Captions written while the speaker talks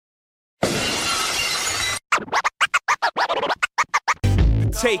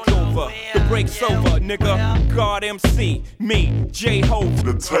takeover. The break's over, nigga. God MC, me, J-Hope.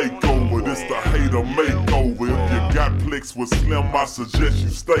 The takeover, this the hater makeover. If you got flicks with Slim, I suggest you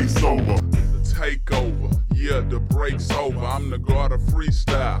stay sober. The takeover, yeah, the break's over. I'm the god of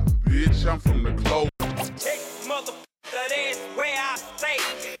freestyle, bitch. I'm from the clover. That is where I stay.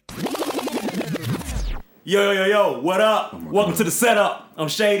 Yo, what up? Welcome to the setup. I'm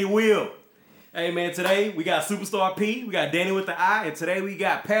Shady Will. Hey man, today we got Superstar P, we got Danny with the I, and today we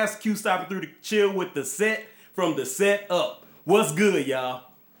got Pastor Q stopping through to chill with the set from the set up. What's good, y'all?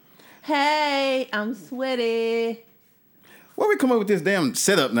 Hey, I'm sweaty. Where we come up with this damn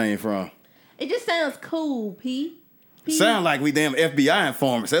setup name from? It just sounds cool, P. Sound like we damn FBI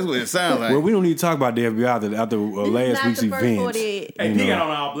informants. That's what it sounds like. Well, we don't need to talk about the FBI after last week's events. Hey, P got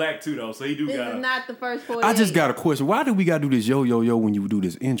on all black too though, so he do got. This is not the first 48. I just got a question. Why do we got to do this yo when you do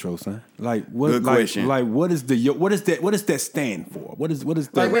this intro, son? Like what? Good question. Like what is the yo? What is that? What does that stand for? What is the?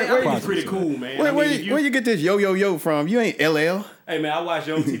 Like, I think it's pretty cool, man. Where you get this yo from? You ain't LL. Hey man, I watch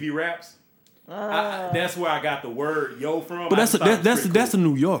Yo TV Raps. That's where I got the word yo from. But that's a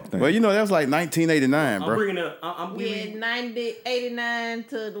New York thing. Well, you know that was like 1989, bro. I'm bringing up. Yeah, 90, 89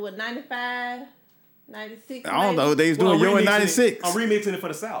 to what 95, 96. I don't know. They was doing yo in 96. I'm remixing it for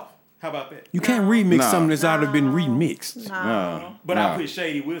the South. How about that? You can't remix something that's already been remixed. No. But I put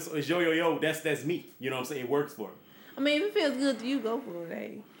Shady Will. It's yo. That's me. You know what I'm saying? It works for me. I mean, if it feels good to you, go for it.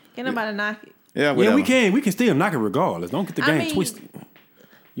 Hey, can't nobody knock it. Yeah, whatever. we can still knock it regardless. Don't get the game twisted.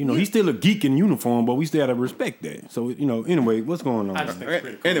 You know, he's still a geek in uniform, but we still have to respect that. So, you know, anyway, what's going on? I just think it's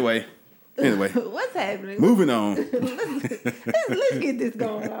pretty cool. Anyway. What's happening? Moving on. let's get this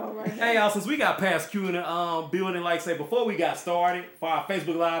going on right now. Hey, y'all, since we got past Q in the building, like I say, before we got started, for our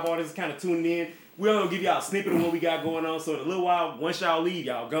Facebook Live audience kind of tuning in, we're going to give y'all a snippet of what we got going on. So in a little while, once y'all leave,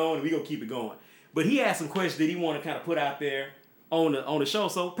 y'all gone, and we going to keep it going. But he had some questions that he want to kind of put out there on the show.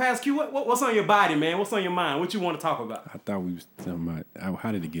 So, Past Q, what's on your body, man? What's on your mind? What you want to talk about? I thought we was talking about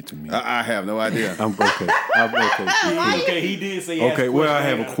how did it get to me? I have no idea. I'm okay. Okay, he did say he has a Okay, well, I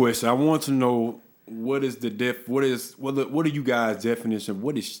question. have a question. I want to know what are you guys' definition of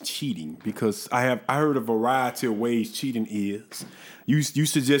what is cheating? Because I heard a variety of ways cheating is. You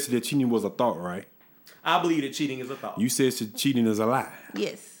suggested that cheating was a thought, right? I believe that cheating is a thought. You said cheating is a lie.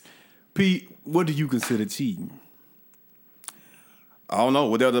 Yes. Pete, what do you consider cheating? I don't know.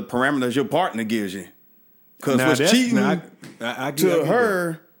 What are the parameters your partner gives you? Because what's cheating to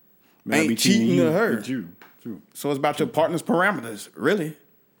her ain't cheating to her. True. So it's about your partner's parameters, really.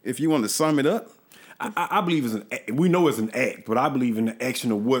 If you want to sum it up. I believe we know it's an act, but I believe in the action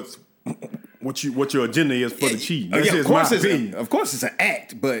of what your agenda is for the cheating. That's of course it's an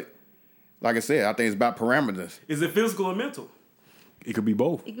act, but like I said, I think it's about parameters. Is it physical or mental? It could be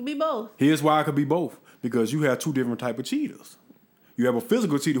both. It could be both. Here's why it could be both. Because you have two different type of cheaters. You have a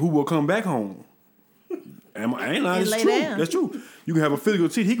physical cheater who will come back home. I ain't lying. It's true. Down. That's true. You can have a physical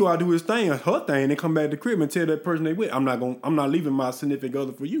cheater. He go out do his thing, her thing, and then come back to the crib and tell that person they with, I'm not leaving my significant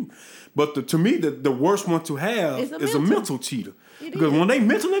other for you. But to me, the worst one to have is a mental cheater. Because when they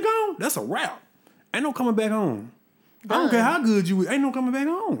mentally gone, that's a wrap. Ain't no coming back home. I don't care how good you ain't no coming back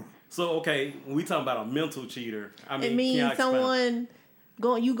home. So okay, when we talking about a mental cheater, I mean, it means someone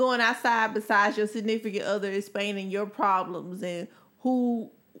going outside besides your significant other, explaining your problems and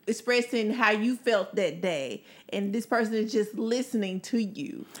expressing how you felt that day, and this person is just listening to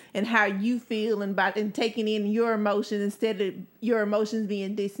you and how you feel and taking in your emotions instead of your emotions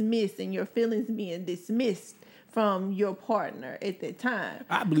being dismissed and your feelings being dismissed from your partner at that time.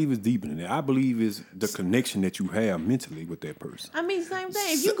 I believe it's deeper than that. I believe it's the connection that you have mentally with that person. I mean, same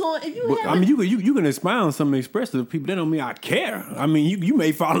thing. You can expound something, express to people. That don't mean I care. I mean, you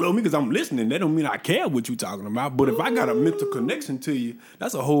may follow me because I'm listening. That don't mean I care what you talking about. But if I got a mental connection to you,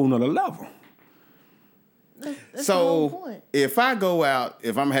 that's a whole nother level. That's the whole point. If I go out,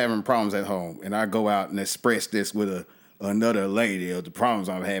 if I'm having problems at home, and I go out and express this with another lady of the problems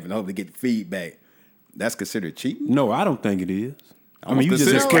I'm having, hope to get feedback, that's considered cheating? No, I don't think it is. I mean, you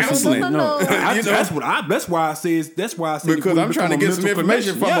just counseling. No. That's why I say. Because I'm trying to get some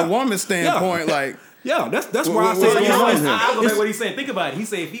information from a woman's standpoint. Like, that's why I say. I'll go back to what he's saying. Think about it. He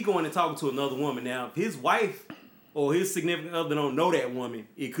said if he going and talking to another woman now, if his wife or his significant other don't know that woman,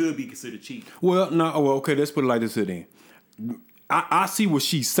 it could be considered cheating. Well, no. Well, okay. Let's put it like this. Then I see what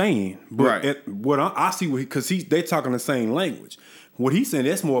she's saying, but right. I see because they talking the same language. What he's saying,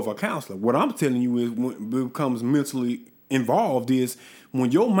 that's more of a counselor. What I'm telling you is when it becomes mentally involved is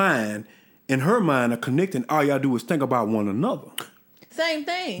when your mind and her mind are connected, all y'all do is think about one another. Same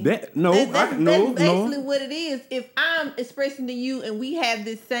thing. That's basically what it is. If I'm expressing to you and we have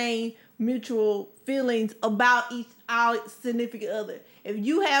this same mutual feelings about our significant other. If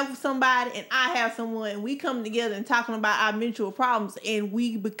you have somebody and I have someone, and we come together and talking about our mutual problems, and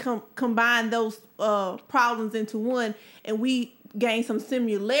we combine those problems into one, and we gain some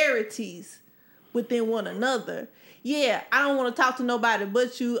similarities within one another. Yeah, I don't want to talk to nobody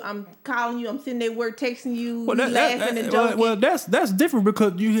but you. I'm calling you. I'm sitting there work, texting you, laughing and joking. Well, that's different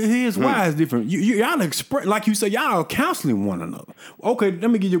because his why is different. Y'all express, like you say, y'all are counseling one another. Okay,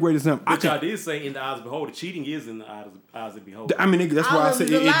 let me give you a great example. But y'all did say in the eyes of the beholder, cheating is in the eyes of the beholder. I mean, that's why I say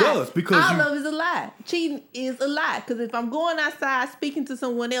it does, because all of it is a lie. Cheating is a lie, because if I'm going outside speaking to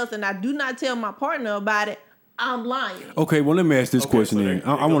someone else and I do not tell my partner about it, I'm lying. Okay, well, let me ask this question then.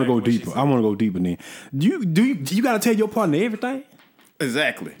 I want to go deeper. I want to go deeper then. Do you got to tell your partner everything?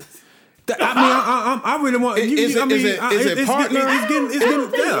 Exactly. I really want. Is it partner?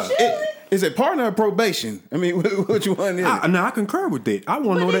 Is it partner or probation? I mean, what you want? I concur with that. I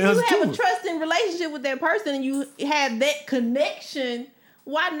want to know the answer if you have too. a trusting relationship with that person and you have that connection,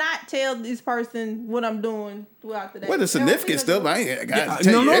 why not tell this person what I'm doing throughout the day? Well, the significant stuff, I ain't got to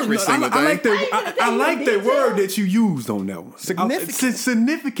tell you every single thing. I like that word that you used on that one. Significant.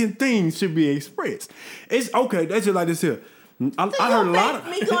 Significant things should be expressed. It's okay. That's just like this here. I heard a lot of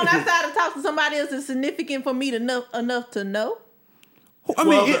me going outside to talk to somebody else is significant for me to enough to know. I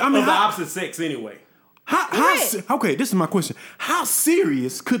mean, the opposite sex anyway. Okay, this is my question. How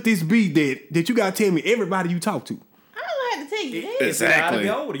serious could this be that you gotta tell me everybody you talk to? I don't have to tell you that.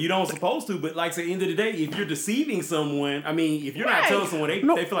 Exactly. You don't supposed to, but like at the end of the day, if you're deceiving someone, I mean, if you're not telling someone, they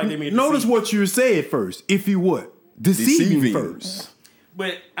feel like they made. Notice what you said first. If you what deceiving first.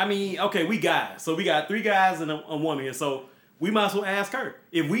 But I mean, okay, we guys, so we got 3 guys and a woman here, so we might as well ask her.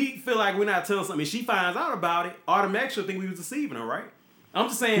 If we feel like we're not telling something, if she finds out about it, automatically she'll think we was deceiving her, right? I'm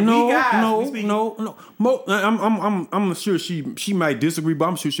just saying, No. I'm sure she might disagree, but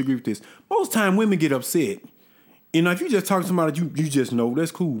I'm sure she agree with this. Most time women get upset. You know, if you just talk to somebody that you just know,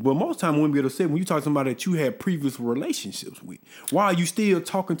 that's cool. But most time women get upset when you talk to somebody that you have previous relationships with. Why are you still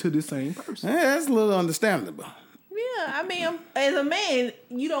talking to the same person? Yeah, that's a little understandable. Yeah, I mean, as a man,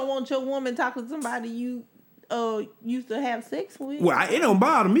 you don't want your woman talking to somebody you used to have sex with. Well, it don't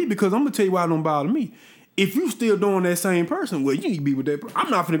bother me, because I'm gonna tell you why it don't bother me. If you still doing that same person, well, you need to be with that person.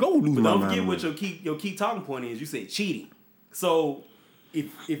 I'm not finna go lose my mind. Don't forget what your key talking point is. You said cheating. So if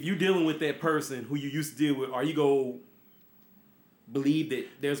you're dealing with that person who you used to deal with, are you gonna believe that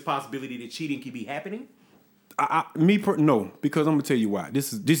there's a possibility that cheating could be happening? No, because I'm gonna tell you why.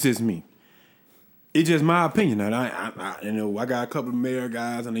 This is me. It's just my opinion. And I got a couple of married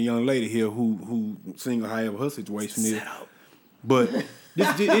guys and a young lady here who single, however her situation is. But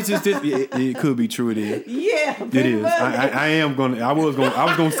it could be true. It is. Yeah, it is. I was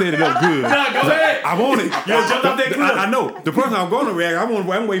gonna set it up good. No, go ahead. I want it. You jumped off that cliff. I know the person I'm going to react.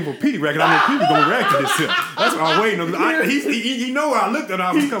 I'm waiting for Petey react. I know Petey gonna react to this shit. That's what I'm waiting on. He know where I looked at.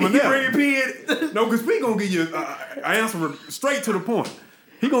 I was coming there. Bring your pen. No, because Petey gonna give you an answer straight to the point.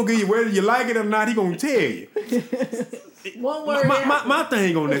 He gonna give you whether you like it or not. He gonna tell you. One word. My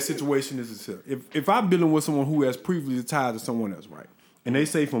thing on that situation is this: if I'm dealing with someone who has previously tied to someone else, right, and they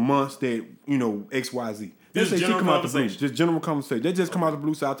say for months that X, Y, Z. They say she come out the blue. Just general conversation. They just come out the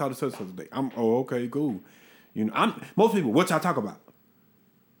blue. Say I talked to such a day. Okay, cool. Most people. What y'all talk about?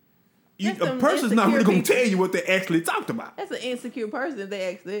 A person's not really gonna tell you what they actually talked about. That's an insecure person if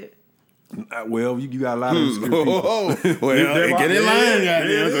they ask that. Well, you got a lot of insecure people. Well, get in line,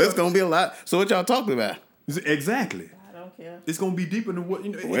 goddamn. So it's gonna be a lot. So what y'all talking about? Exactly. I don't care. It's gonna be deeper than what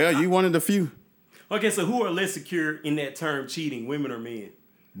Well, you one of the few. Okay, so who are less secure in that term cheating, women or men?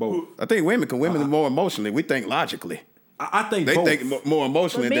 Both. I think women are more emotionally. We think logically. I think they both. think more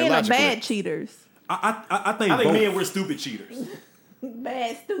emotionally but than men logically. are bad cheaters. I think both. men we're stupid cheaters.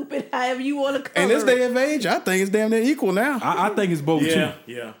 Bad, stupid, however you want to call it. In this day of age, I think it's damn near equal now. I think it's both too.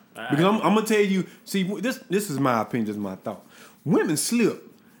 Yeah. Because I'm gonna tell you. See, this is my opinion. This is my thought. Women slip.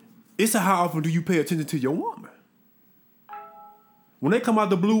 It's how often do you pay attention to your woman? When they come out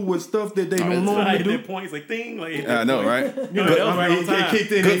the blue with stuff that they don't normally do. Points like thing. Like, I know, right? Good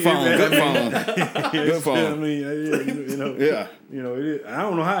phone. Good phone. I mean, yeah. I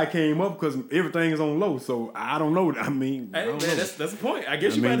don't know how it came up because everything is on low, so I don't know. I mean, that's the point. I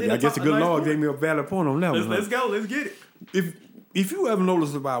guess I guess the good Lord gave me a valid point on that one. Let's go. Let's get it. If you ever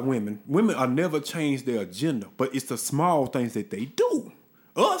notice about women are never change their agenda, but it's the small things that they do.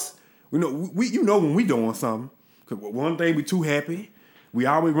 Us, when we doing something. Cause one thing, we too happy. We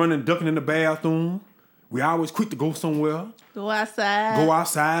always running, ducking in the bathroom. We always quick to go somewhere. Go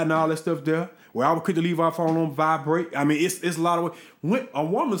outside and all that stuff there. We always quick to leave our phone on vibrate. I mean, it's a lot of ways. When a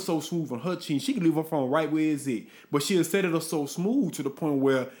woman's so smooth on her chin, she can leave her phone right where it's at. But she'll set it up so smooth to the point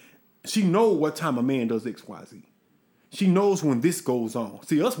where she knows what time a man does X, Y, Z. She knows when this goes on.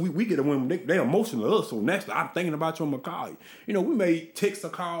 See, us, we get it when they emotional to us. So next, I'm thinking about you, I'm going to call you. You know, we may text a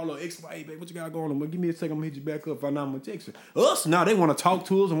call or X, Y, babe, what you got going on? Well, give me a second, I'm going to hit you back up. If I'm not, I'm going to text you. Us, now they want to talk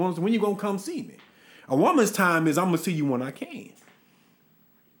to us and want us, when you going to come see me? A woman's time is, I'm going to see you when I can.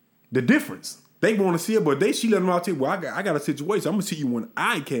 The difference. They want to see it, but she let them out tell you, well, I got a situation. I'm going to see you when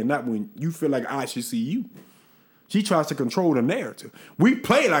I can, not when you feel like I should see you. She tries to control the narrative. We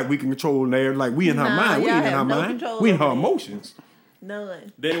play like we can control the narrative, like we in her mind. We ain't in her mind. We in her emotions.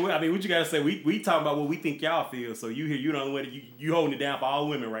 None. Then, I mean, what you gotta say? We talking about what we think y'all feel. So you the only way you holding it down for all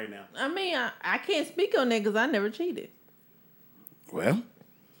women right now. I mean, I can't speak on that because I never cheated. Well,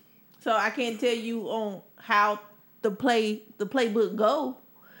 so I can't tell you on how the playbook go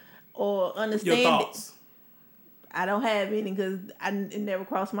or understand your thoughts. It. I don't have any because it never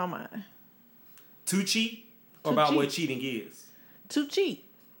crossed my mind. To cheat. Or about what cheating is? To cheat.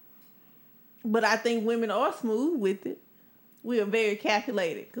 But I think women are smooth with it. We are very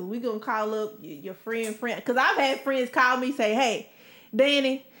calculated because we're going to call up your friend. Because I've had friends call me say, hey,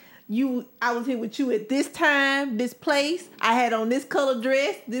 Danny, I was here with you at this time, this place. I had on this color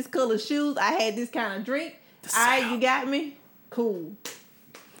dress, this color shoes. I had this kind of drink. All right, you got me? Cool.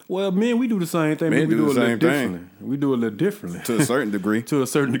 Well, men, we do the same thing. Men we do the same thing. Differently. We do a little differently. To a certain degree. To a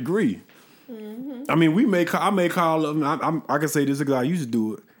certain degree. Mm-hmm. I mean, I may call them. I can say this because I used to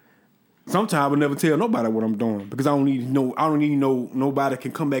do it. Sometimes I would never tell nobody what I'm doing because I don't need to know nobody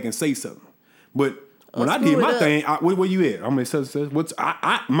can come back and say something. But when I did my thing, where you at? I'm at what's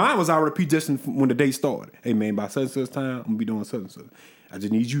mine was already predestined when the day started. Hey man, by such and such time, I'm gonna be doing such and such. I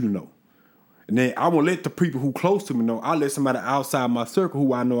just need you to know. And then I won't let the people who close to me know. I'll let somebody outside my circle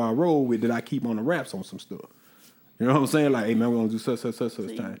who I know I roll with that I keep on the wraps on some stuff. You know what I'm saying? Like, hey man, we're gonna do such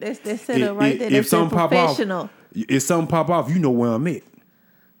time. That's set up right there. That's professional. If something pop off, you know where I'm at.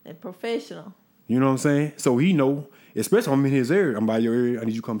 That's professional. You know what I'm saying? So he know, especially if I'm in his area, I'm by your area, I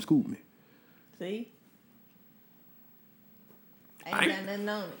need you to come scoop me. See? Ain't got nothing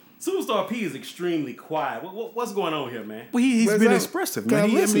on it. Superstar P is extremely quiet. What's going on here, man? Well, he's been expressive, man.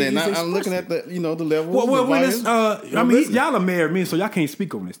 I'm listening. I'm looking at the level. Well, when it's, y'all are married men, so y'all can't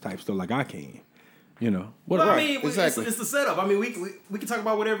speak on this type stuff like I can. You know. I mean, exactly. It's the setup. I mean, we can talk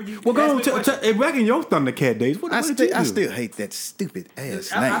about whatever you. Well, go on. Back in your Thundercat days, what did you do? I still hate that stupid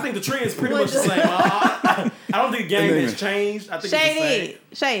ass name. I think the trend is pretty much the same. I don't think the game has changed. I think it's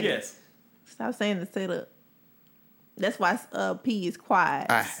the same. Yes. Stop saying the setup. That's why P is quiet.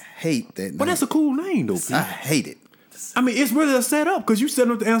 I hate that name. But that's a cool name, though, P. I hate it. I mean, it's really a setup because you set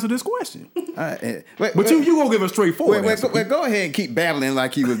up to answer this question. You gonna give a straightforward answer. Go ahead and keep battling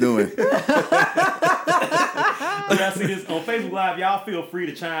like you was doing. I see this on Facebook Live. Y'all feel free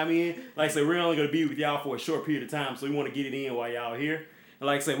to chime in. Like I said, we're only gonna be with y'all for a short period of time, so we want to get it in while y'all here. And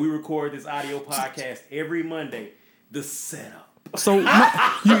like I said, we record this audio podcast every Monday. The setup. So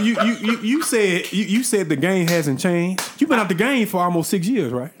you said the game hasn't changed. You've been out the game for almost 6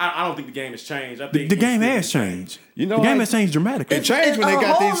 years, right? I don't think the game has changed. I think the game has changed. You know, the game has changed dramatically. It changed when they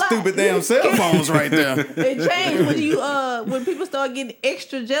got these stupid damn cell phones right there. It changed when people start getting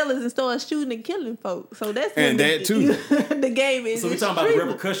extra jealous and start shooting and killing folks. So that's that too. The game is. So we're talking about the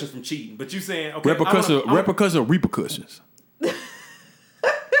repercussions from cheating, but you saying okay, repercussions.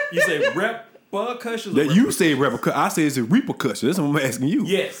 You say repercussions. That you say repercussions. I say it's a repercussion. That's what I'm asking you.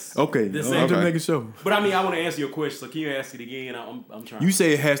 Yes. Okay. I'm just making sure. But I mean, I want to answer your question. So can you ask it again? I'm trying. You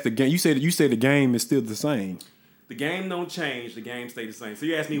say it has the game. You say the game is still the same. The game don't change. The game stay the same. So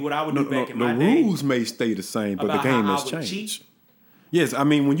you asked me what I would do back in my day. The rules may stay the same, but the game has changed. Cheat? Yes, I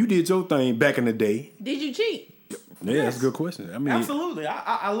mean when you did your thing back in the day. Did you cheat? Yeah, yes. That's a good question. I mean, absolutely.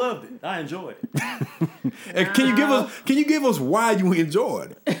 I loved it. I enjoyed it. And can you give us why you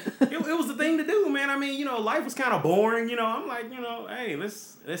enjoyed it? It was the thing to do, man. I mean, life was kind of boring. I'm like, hey,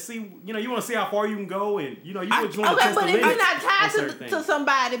 let's see. You want to see how far you can go, and you want to test the limits. But if you're not tied to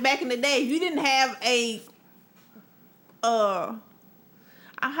somebody back in the day, if you didn't have a how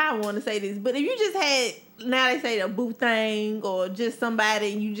I want to say this, but if you just had, now they say a boo thing or just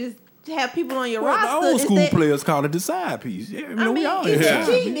somebody, and you just have people on your roster. The old school players call it the side piece. Yeah, we all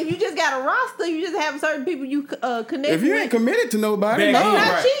cheating. If you just got a roster, you just have certain people you connect with. If you ain't committed to nobody, no. You're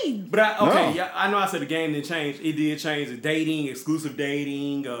not cheating. But I know I said the game didn't change. It did change. The dating, exclusive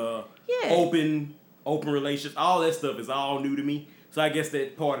dating, open relationships, all that stuff is all new to me. So I guess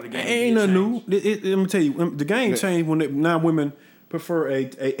that part of the game ain't nothing new. Let me tell you, the game changed when now women prefer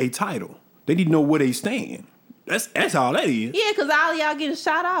a title. They need to know where they stand. That's all that is. Yeah, because all y'all getting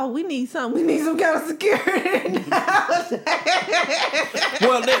shot off. We need some kind of security.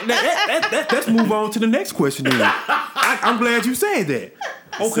 Well, let's move on to the next question then. I'm glad you said that.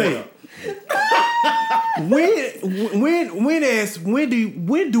 Okay. when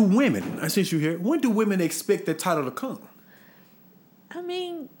do women? Since you here, when do women expect that title to come? I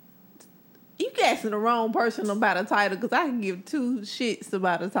mean, you asking the wrong person about a title because I can give two shits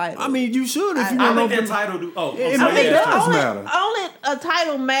about a title. I mean, you should if you I want think to that title do. Oh, It I'm sorry. does matter. Only a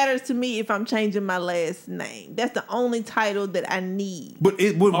title matters to me if I'm changing my last name. That's the only title that I need. But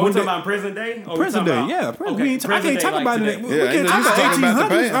it Oh, we talking about present day? Or present we day, talking yeah. about, Present, okay, I present can't day, talk like about today. it. Yeah, We can't you talk about talking about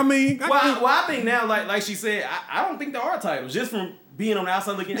the 1800s. past. I mean, Well, I think now, like she said, I don't think there are titles. Just from being on the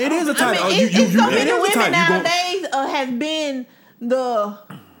outside looking, It is a title. I mean, You- it's so it many is a women title. You go- nowadays has been the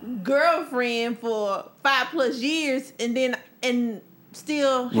girlfriend for 5+ years and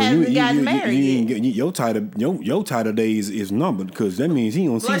still hasn't gotten married yet. Your title days is numbered because that means he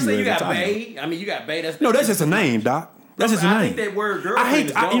don't see Like you say you as a got title. Bae. I mean, you got Bae. No, that's just a name, Doc. That's just a name. I think that word girlfriend I hate.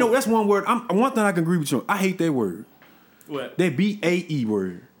 is gone. You know, that's one word. One thing I can agree with you on. I hate that word. What? That BAE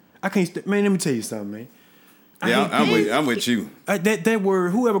word. I can't. Man, let me tell you something, man. Yeah, I'm with you. That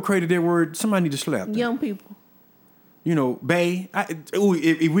word. Whoever created that word, somebody need to slap them. Young people. You know, Bae.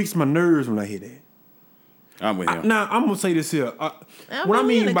 It weaks my nerves when I hear that. I'm with him. Now I'm gonna say this here. I What I we in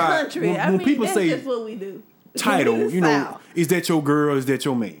mean the by country. when people that's say just what we do. title, We in the you know, South. is that your girl? Is that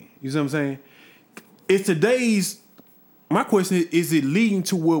your man? You see what I'm saying? It's today's. My question is it leading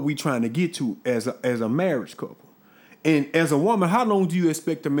to what we trying to get to as a marriage couple? And as a woman, how long do you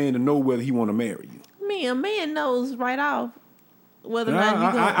expect a man to know whether he want to marry you? I mean, a man knows right off whether or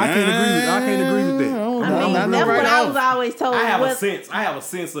not you I can't agree with that. I mean, I know that's right what I off. was always told. I have What- a sense. I have a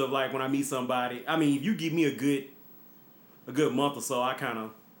sense of like when I meet somebody. I mean, if you give me a good month or so, I'm kind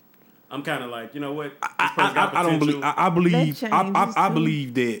of like, you know what? This person got I don't believe. potential. I believe. That I changes,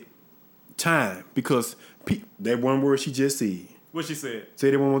 believe that time because that one word she just said. What she said.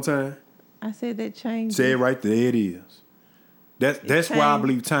 Say that one more time. I said that changes. Say it right there. It is. That's why I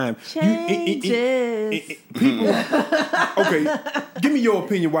believe time. Changes. People. Okay, give me your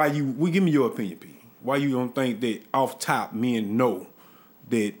opinion. Give me your opinion, P. Why you don't think that off top men know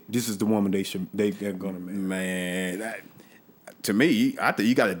that this is the woman they're gonna marry? Man, to me, I think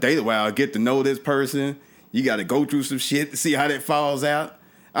you got to date a while, get to know this person. You got to go through some shit to see how that falls out.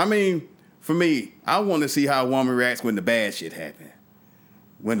 I mean, for me, I want to see how a woman reacts when the bad shit happens.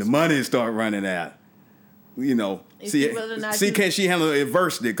 When the money start running out. You know, see can she handle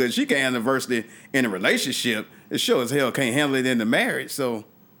adversity? Because she can't handle adversity in a relationship. It sure as hell can't handle it in the marriage. So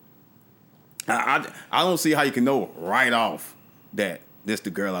I don't see how you can know right off that this the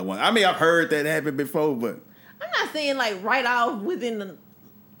girl I want. I mean, I've heard that happen before, but I'm not saying like right off within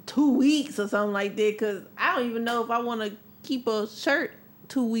 2 weeks or something like that, because I don't even know if I want to keep a shirt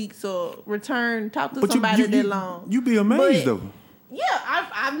 2 weeks or talk to somebody that long. You be amazed But, though. Yeah,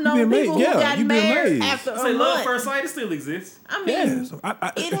 I've known people who got you be married amazed. after Say a love month. first sight, it still exists. I mean, Yeah, so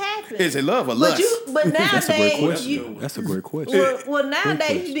it happens. is it love or lust? But That's a great nowadays, question. That's a great question. well, nowadays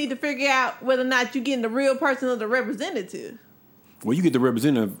question. you need to figure out whether or not you're getting the real person or the representative. Well, you get the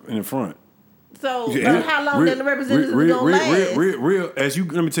representative in the front. So, but how long that the representative is gonna last? Real. As you,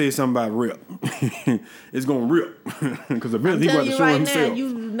 let me tell you something about rip. It's gonna rip because I'm eventually he telling got to you show right himself. now, you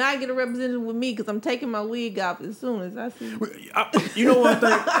do not get a representative with me because I'm taking my wig off as soon as I see. You know what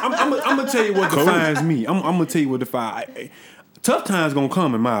I think? I'm gonna tell you what defines me. I'm gonna tell you what defines. Tough times gonna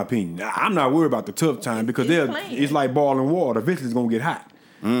come, in my opinion. I'm not worried about the tough time because it's like boiling water. Eventually, it's gonna get hot.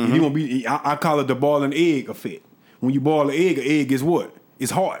 Mm-hmm. You're gonna be. I call it the boiling egg effect. When you boil an egg is what?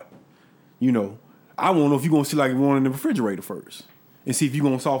 It's hard. You know. I want to know if you're gonna see like one in the refrigerator first, and see if you're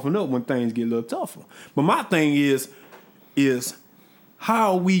gonna soften up when things get a little tougher. But my thing is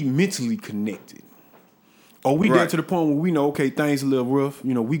how are we mentally connected? Or we get to the point where we know, okay, things a little rough.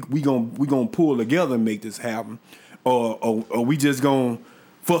 You know, we gonna pull together and make this happen, or we just gonna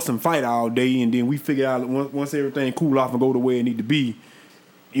fuss and fight all day, and then we figure out once everything cool off and go the way it need to be,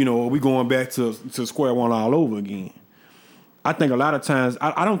 you know, we going back to square one all over again. I think a lot of times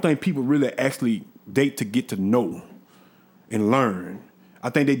I don't think people really actually date to get to know and learn. I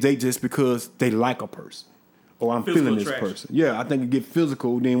think they date just because they like a person, or I'm Physical feeling this attraction. person. Yeah, I think it get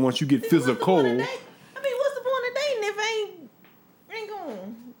physical. Then once you get What's the physical. point of dating? I mean, what's the point of dating if I ain't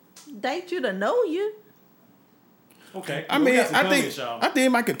gonna date you to know you? Okay. I mean, I think it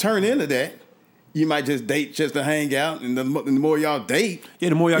might could turn into that. You might just date just to hang out, and the more y'all date, Yeah,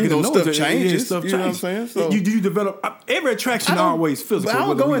 the more y'all get to know stuff each other, changes. stuff You know what I'm changes. saying? So you develop every attraction always physical. But I don't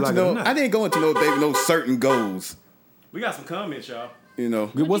whether go we into like it or no. not. I didn't go into no certain goals. We got some comments, y'all. You know,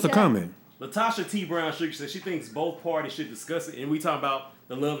 What's the you got? comment? Latasha T. Brown Sugar says she thinks both parties should discuss it. And we talking about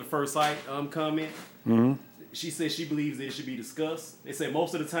the love at first sight comment. Mm-hmm. She says she believes that it should be discussed. They say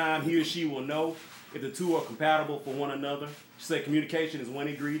most of the time he or she will know if the two are compatible for one another. She said communication is one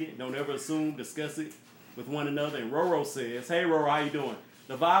ingredient. Don't ever assume, discuss it with one another. And Roro says, hey, Roro, how you doing?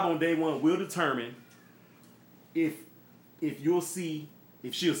 The vibe on day one will determine if she'll see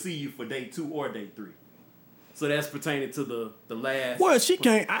you for day 2 or day 3. So that's pertaining to the last. Well, she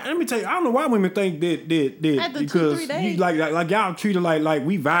can't. Let me tell you. I don't know why women think that because you like y'all treat her like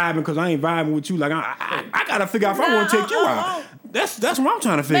we vibing because I ain't vibing with you. Like I gotta figure out if I want to take you out. That's what I'm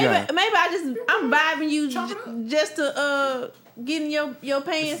trying to figure out. Maybe I'm vibing you just to get in your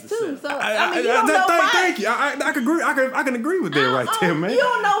pants too. So I mean, you don't know mine. Thank you. I can agree. I can agree with that right there, man. You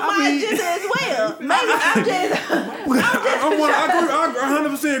don't know mine just as well. Maybe I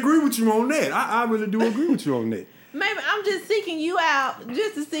 100% agree with you on that. I really do agree with you on that. Maybe I'm just seeking you out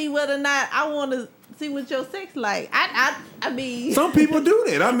just to see whether or not I want to see what your sex like. I mean, some people do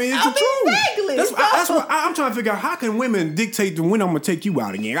that. I mean, it's the truth. Exactly. That's what I'm trying to figure out. How can women dictate to when I'm gonna take you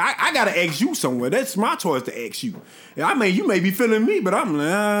out again? I gotta ask you somewhere. That's my choice to ask you. I mean, you may be feeling me, but I'm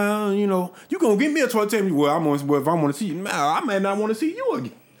you gonna give me a choice to tell me if I want to see you. I may not want to see you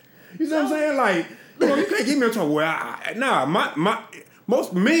again. You see what I'm saying? Like, you can't give me a choice.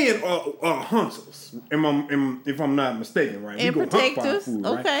 Most men are hunters, if I'm not mistaken, right? And protectors. Food,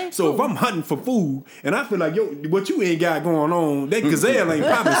 right? Okay. So cool. if I'm hunting for food and I feel like what you ain't got going on, that gazelle ain't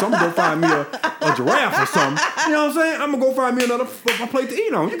popping, so I'm gonna go find me a giraffe or something. You know what I'm saying? I'm gonna go find me another plate to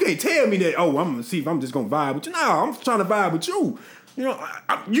eat on. You can't tell me that. I'm gonna see if I'm just gonna vibe with you. No, I'm trying to vibe with you. You know, shout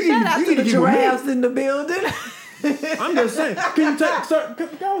out to the giraffes in the building. I'm just saying. Can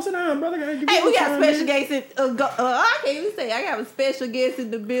you go sit down, brother? Hey, we got special guests in. I can't even say I got a special guest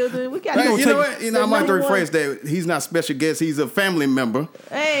in the building. We got. You know what? I might rephrase that. He's not special guest. He's a family member.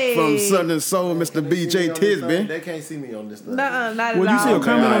 Hey. From Southern Soul, Mr. B.J. Tisby. They can't see me on this stuff. Nuh-uh, not well, at all. You see a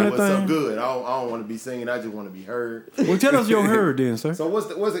comment on that what's thing? up? Good. I don't want to be singing. I just want to be heard. Well, tell us your heard then, sir. So what's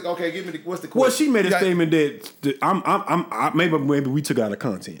it? Okay, give me what's the question? Well, she made a statement that maybe we took out of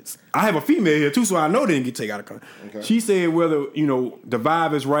contents. I have a female here too, so I know they didn't get taken out of context. Okay. She said whether the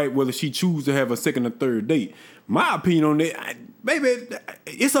vibe is right, whether she choose to have a second or third date. My opinion on that, baby,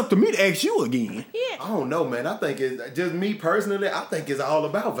 it's up to me to ask you again. Yeah. I don't know, man. I think it's just me personally. I think it's all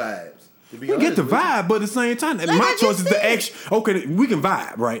about vibes. We get the vibe, but at the same time, my choice is to ask. Okay, we can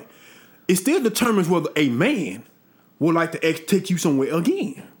vibe, right? It still determines whether a man would like to take you somewhere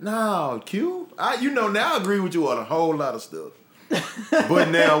again. No, Q. Now I agree with you on a whole lot of stuff. But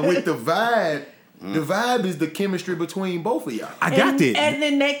now with the vibe is the chemistry between both of y'all. I got that. And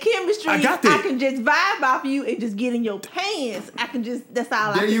then that chemistry, I got that. I can just vibe off you and just get in your pants. I can just, that's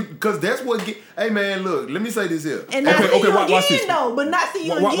all I can. Because that's what hey man, look, let me say this here. And not see you again, though, but not see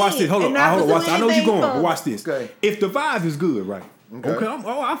you again. Watch this, hold on. I know you're going, but watch this. Okay. If the vibe is good, right? Okay,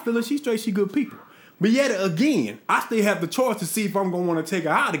 I'm feeling she's straight, she good people. But yet again, I still have the choice to see if I'm gonna want to take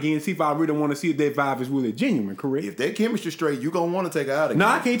her out again, see if I really want to see if that vibe is really genuine, correct? If that chemistry straight, you gonna want to take her out again. No,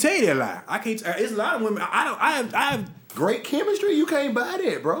 I can't tell you that lie. I can't. It's a lot of women. I have great chemistry. You can't buy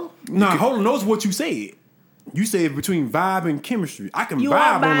that, bro. Nah, hold on. Notice what you said. You said between vibe and chemistry. I can you vibe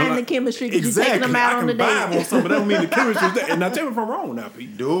are on buying the chemistry because you're taking them out on the date. I can vibe on something, but that don't mean the chemistry is there. Now tell me if I'm wrong now,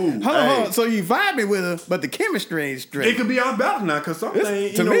 Pete. Dude. Hold on. So you vibing with her, but the chemistry ain't straight. It could be our battle now, because some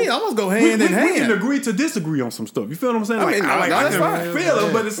things, to me, almost go hand in hand. We can agree to disagree on some stuff. You feel what I'm saying? I can feel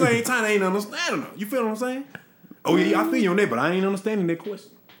it, but at the same time, I ain't understanding her. You feel what I'm saying? Oh yeah, I feel you on that, but I ain't understanding that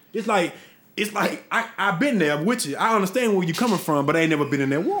question. It's like I've been there with you. I understand where you're coming from, but I ain't never been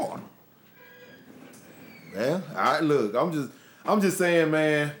in that water. Yeah, all right, look, I'm just saying,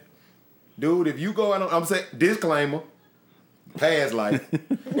 man, dude, if you go out I'm saying, disclaimer, past life.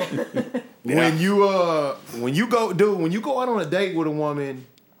 When you go out on a date with a woman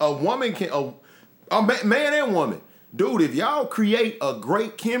can, a man and woman, dude, if y'all create a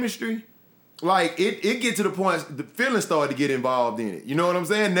great chemistry, like it get to the point the feelings start to get involved in it. You know what I'm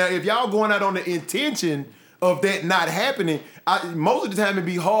saying? Now, if y'all going out on the intention of that not happening, most of the time it'd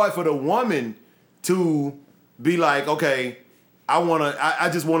be hard for the woman to be like, okay, I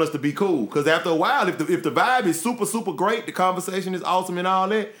just want us to be cool. Because after a while, if the vibe is super, super great, the conversation is awesome and all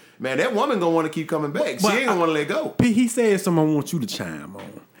that, man, that woman gonna want to keep coming back. She ain't gonna want to let go. He said something I want you to chime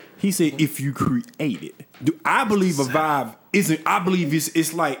on. He said if you create it. I believe a vibe isn't. I believe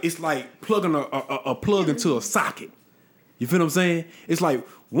it's like plugging a plug into a socket. You feel what I'm saying? It's like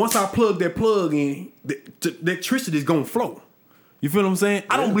once I plug that plug in, the electricity is gonna flow. You feel what I'm saying?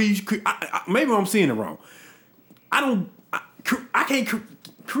 I don't believe maybe I'm seeing it wrong. I can't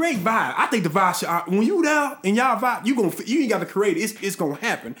create vibe. I think the vibe should, when you there and y'all vibe, you ain't got to create it. It's gonna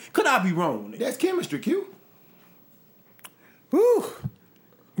happen. Could I be wrong? That's chemistry, Q. Woo.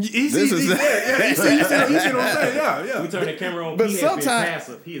 You see what I'm saying? Yeah. We turn the camera on. But He has been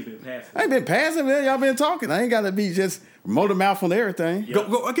passive. He has been passive. I ain't been passive, man. Y'all been talking. I ain't got to be just motor mouth on everything. Yeah.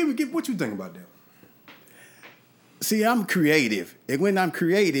 Go. Give what you think about that. See, I'm creative. And when I'm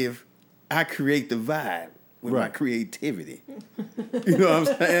creative, I create the vibe with my creativity. You know what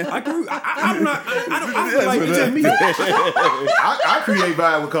I'm saying? I'm not. I feel like it's just me. I create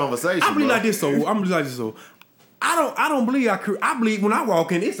vibe with conversation. I believe like this. So I don't believe I believe when I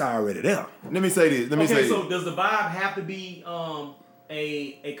walk in, it's already there. Let me say this. So does the vibe have to be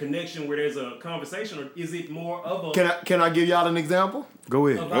a connection where there's a conversation, or is it more of a? Can I give y'all an example? Go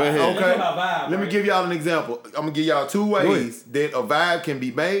ahead. Okay. Vibe, Let me give y'all an example. I'm gonna give y'all two ways that a vibe can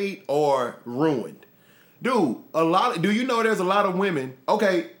be made or ruined. Dude, do you know there's a lot of women?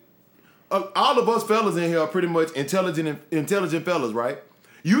 Okay, all of us fellas in here are pretty much intelligent fellas, right?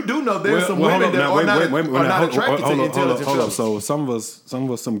 You do know there's some women that are not attracted to intelligent fellas. So some of us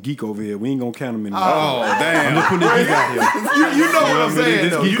some geek over here. We ain't gonna count them in. Oh, damn. I'm just putting this geek out here. You know what I'm saying,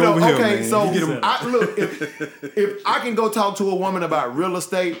 This though. geek You know, over here, okay, man. so You get 'em. look, if I can go talk to a woman about real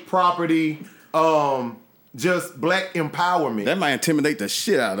estate, property, just black empowerment, That might intimidate the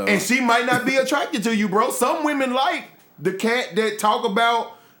shit out of her. and she might not be attracted to you, bro. Some women like the cat that talk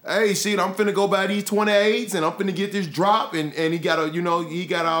about, hey, shit, I'm finna go buy these 28s and I'm finna get this drop, and he got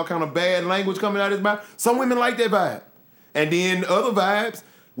all kind of bad language coming out of his mouth. Some women like that vibe. And then other vibes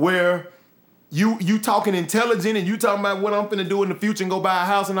where you talking intelligent and you talking about what I'm finna do in the future and go buy a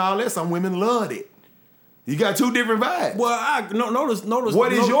house and all that. Some women love it. You got two different vibes. Well, notice.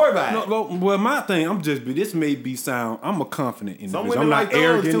 What is your vibe? Well, my thing, this may be sound. I'm a confident Some individual. women I'm not like thugs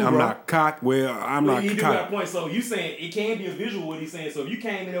arrogant. too, I'm bro. not cocked. Well, I'm not You do got a cocked. point. So you saying it can be a visual? What he's saying. So if you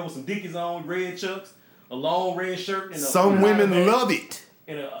came in there with some Dickies on, red chucks, a long red shirt, and Some women love it.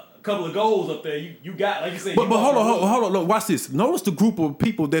 and a couple of goals up there, you got, like you said. But hold on. Look, watch this. Notice the group of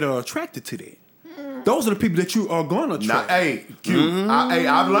people that are attracted to that. Those are the people that you are gonna attract. Q.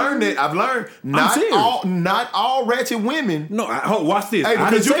 I've learned it. I've learned not all ratchet women. No, watch this. Hey, I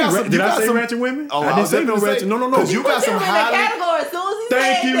because didn't you got say some- you got some- ratchet women. Oh, I didn't say no ratchet. No. Because you got Put some them in the highly. category as soon as he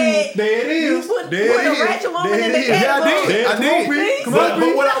Thank said you. that. There it is. You put There a it is. ratchet woman in the There it is. Yeah, I category. did. I did. Please. But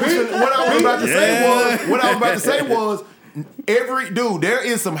what I was about to say was, there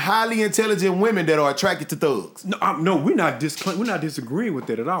is some highly intelligent women that are attracted to thugs. No, we're not disagreeing with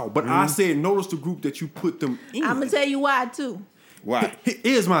that at all. But I said notice the group that you put them in. I'm gonna tell you why too. Why?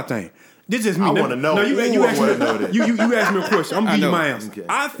 Here's my thing. This is me. I wanna know. No, you Ooh, I asked wanna me. know that. You asked me a question. I'm gonna give you know. my answer. Okay.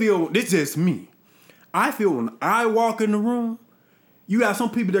 I feel this is me. I feel when I walk in the room, you got some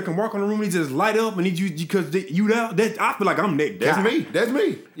people that can walk in the room and they just light up and because you there. I feel like I'm that guy. That's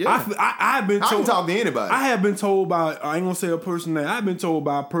me. Yeah. I've been told. I can talk to anybody. I have been told by, I ain't gonna say a person that, I've been told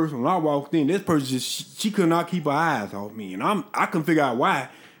by a person when I walked in, this person she could not keep her eyes off me. And I couldn't figure out why.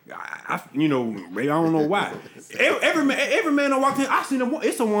 Maybe I don't know why. Every man that walked in, I seen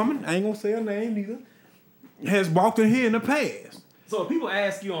it's a woman, I ain't gonna say her name either, has walked in here in the past. So if people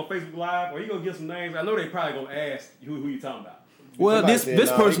ask you on Facebook Live, are you gonna give some names? I know they probably gonna ask who you talking about. Well, Somebody this said, this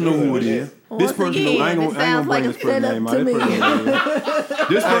nah, person know who it is. This Once person know. again, I ain't it gonna sounds bring like this a person setup name out. to me.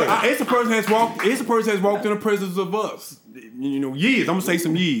 It's a person has walked. It's a person has walked in the presence of us. Years. I'm gonna say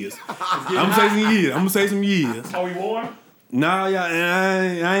some years. I'm gonna say some years. Are we warm? Nah, yeah,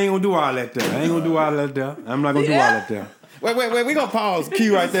 I ain't gonna do all that there. I'm not gonna do all that there. Wait. We're going to pause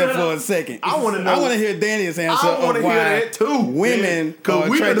Q right there for a second. I want to know. I want to hear Danny's answer I want of to hear why that too. women Because are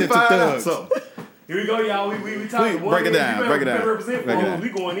we attracted to thugs. Here we go, y'all. We talking. Break it down. Represent for them. We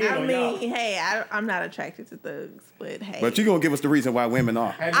going in I on mean, y'all. hey, I'm not attracted to thugs, but hey, But you're going to give us the reason why women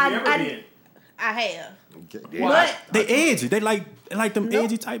are. Have you ever been? I have. Why? But They edgy. They like them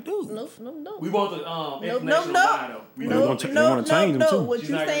edgy type dudes. no. We want the information No. why though. We No. want They wanna change them, too. What She's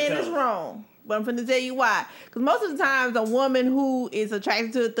you're not gonna saying tell is us. wrong. But I'm finna tell you why. Because most of the times, a woman who is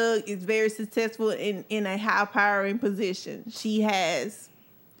attracted to a thug is very successful in a high powering position. She has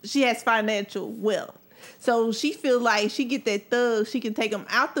financial wealth. So she feels like she get that thug, she can take them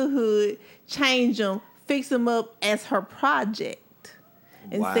out the hood, change them, fix them up as her project.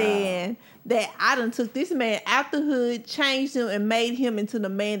 And saying that I done took this man out the hood, changed him, and made him into the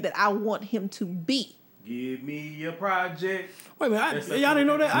man that I want him to be. Give me your project. Wait a minute, y'all didn't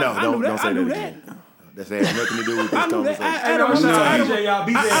know that? No, I knew that. don't say I knew that that. again. That has nothing to do with this I knew that. conversation. I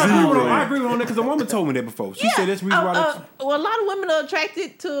agree with that because a woman told me that before. She said that's the reason why. Well, a lot of women are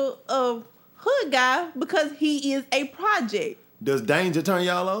attracted to a hood guy because he is a project. Does danger turn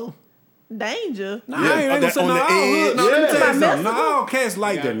y'all on? danger. Nah, I ain't gonna say on no. the edge. Let me tell you something. Mystical. Now, all cats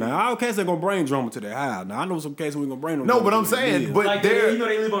like that. Now, all cats ain't gonna bring drama to their house. Now, I know some cats who ain't gonna bring No, but I'm drama to their saying, bed. but Like they're you know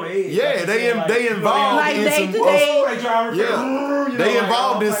they live on the edge. yeah, Like they like, involved Like in day some to day. They drive yeah, they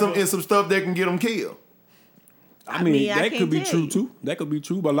involved in some stuff that can get them killed. I mean, I that can't could be tell true you. too. That could be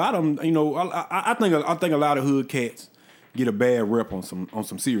true. But a lot of them, you know, I think a lot of hood cats get a bad rep on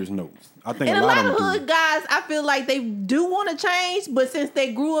some serious notes. I think And a lot of them hood guys, I feel like they do want to change, but since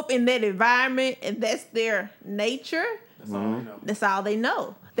they grew up in that environment and that's their nature, that's all they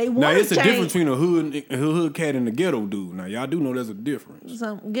know. They Now want to it's a change. difference between a hood cat and a ghetto dude. Now y'all do know there's a difference.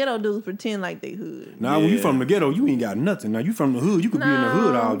 Some ghetto dudes pretend like they hood. Now when you from the ghetto, you ain't got nothing. Now you from the hood, you could be in the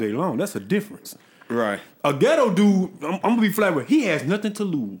hood No. all day long. That's a difference. Right. A ghetto dude, I'm gonna be flat with. He has nothing to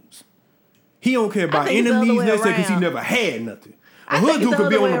lose. He don't care about think it's the other enemies way necessarily because he around. never had nothing. A I hood think it's dude the could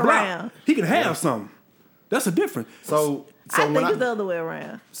be other on the way block. around. He can have something. That's a difference. So I when think it's the other way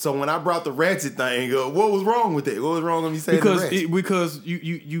around. so when I brought the ratchet thing up, what was wrong with it? What was wrong with me saying Because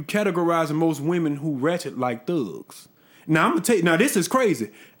you categorizing most women who ratchet like thugs. Now I'm gonna tell you. Now this is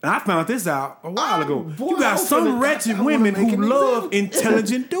crazy, and I found this out a while ago. boy, You got I was some finna- ratchet I wanna women make who an love example.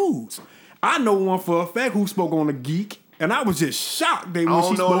 intelligent dudes. I know one for a fact who spoke on a geek, and I was just shocked that I when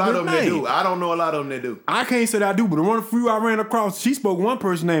don't she know a spoke lot his of them that name. do. I don't know a lot of them that do. I can't say that I do, but the one few I ran across, she spoke one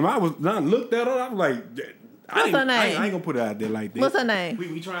person's name. I looked at her. I was like, What's her name? I ain't gonna put it out there like that. What's her name?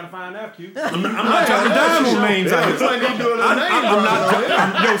 We trying to find out, Q. I'm not dropping dime on names out here.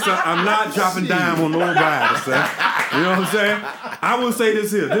 I'm not dropping dime on nobody, son. You know what I'm saying? I will say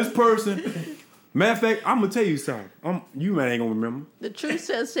this here. This person, matter of fact, I'm gonna tell you something. You man ain't gonna remember. The truth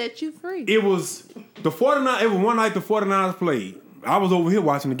shall set you free. It was the 49. It was one night the 49ers played. I was over here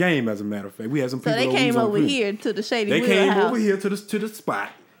watching the game. As a matter of fact, we had some So people. they over came on over field. here to the Shady They Wheel came house. over here to the spot,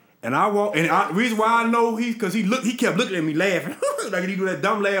 and I walked. And the reason why I know he kept looking at me laughing like he do that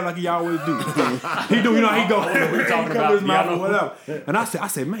dumb laugh like he always do. He do, you know, he go. He talking cover his about. mouth Yeah, I or know. whatever. And I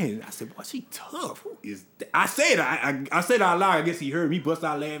said, man, boy, she tough. Who is that? I said it out loud. I guess he heard me bust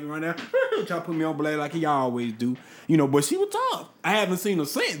out laughing right now. Try to put me on blast like he always do. You know, but she was tough. I haven't seen her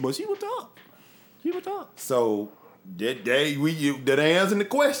since, but she was tough. She was tough. So that answer the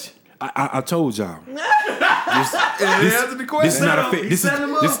question. I told y'all. Answer the question. This is not a Fed.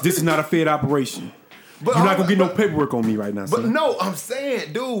 This is not a Fed operation. But You're not gonna get no paperwork on me right now, But son. no, I'm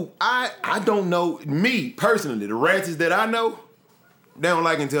saying, dude, I don't know. Me personally, the ratchets that I know, they don't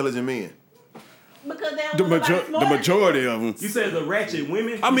like intelligent men. Because they The, don't look like the majority of them. You said the ratchet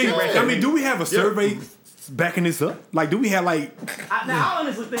women. I mean, Yeah. do we have a survey backing this up? Like, do we have like? Now, I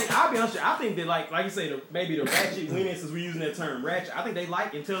honestly think, I'll be honest with you, I think that, like you say, maybe the ratchet women, since we're using that term ratchet, I think they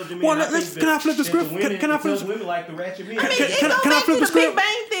like intelligent men. Well, I think can I flip the that script? the women, Can I flip the intelligent women like the ratchet men. I mean, Can- it can go I back flip to the the Big script?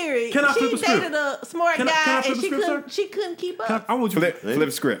 Bang Theory. Can I she flip the script? dated a smart Can I guy flip and the script, sir? she couldn't keep up. I want you. Flip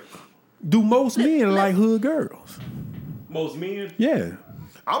the script. Do most men like hood girls? Most men. Yeah.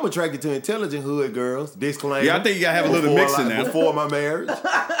 I'm attracted to intelligent hood girls. Disclaimer. Yeah, I think you gotta have a little Before, mix in like, there. Before my marriage.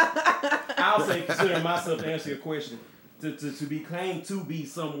 I'll say, considering myself to answer your question, to be claimed to be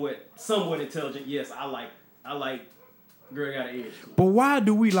somewhat intelligent, yes, I like girl got an edge. But why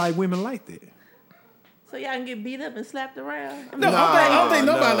do we like women like that? So y'all can get beat up and slapped around. I mean, No, I don't think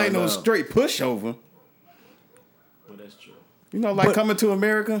no, nobody like no no. straight pushover. Well, that's true. You know, like But- Coming to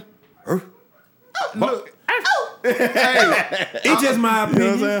America. Look, It's just my You know what I'm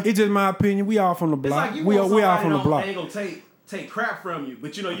opinion. saying? It's just my opinion. We all from the It's block. like you We want all somebody from the that block. ain't gonna take crap from you,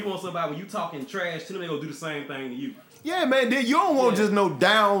 but you know you want somebody when you talking trash to them, they gonna do the same thing to you. yeah, man, dude, you don't want Yeah. just no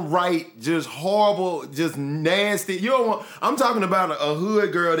downright, just horrible, just nasty. You don't want. I'm talking about a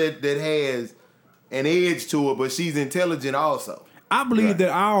hood girl that has an edge to her, but she's intelligent also. I believe that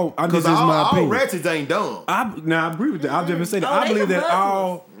all. This Because is my all opinion. ratchets ain't dumb. I agree with that. I'll just say that. Oh, I they believe some that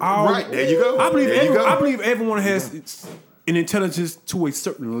all. Right, there you go. I believe There you go. I believe everyone has an intelligence to a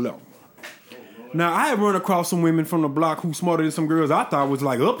certain level. Now I have run across some women from the block who smarter than some girls I thought was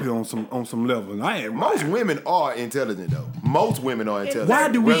like up here on some level. And I had Most women are intelligent though. Most women are intelligent. Why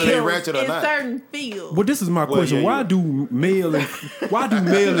do we whether they care ratchet or in not? certain fields. Well, this is my question. yeah, Why yeah. do male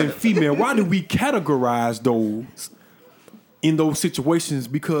and female? Why do we categorize those in those situations?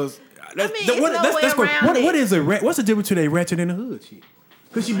 Because it's no way around it. what is a rat? What's the difference between a ratchet and a hood chick?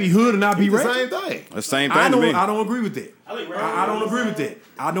 Could she be hood and not be It's the ratchet? same thing. The same thing I to me. don't agree with that. I think I don't agree with that.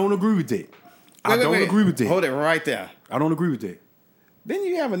 I don't agree with that. I Wait, don't wait. agree with that. Hold it right there. I don't agree with that. Didn't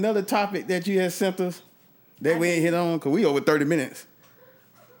you have another topic that you had sent us that we ain't hit on? Because we over 30 minutes.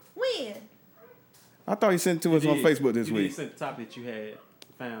 When? I thought you sent it to us on Facebook this you week. did send the topic that you had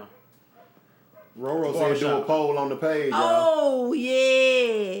found. Roro said do a Barbershop. poll on the page, y'all. Oh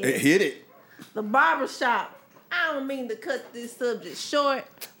yeah, It hit it. the barbershop. I don't mean to cut this subject short,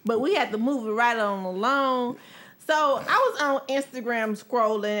 But we had to move it right on along. So I was on Instagram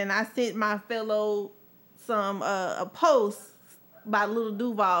scrolling, and I sent my fellow a post by Little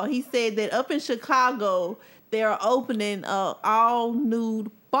Duval. He said that up in Chicago, they're opening a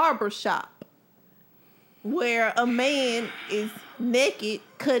all-nude barbershop where a man is naked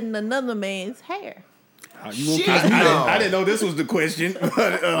cutting another man's hair. Shit, I didn't know this was the question. But,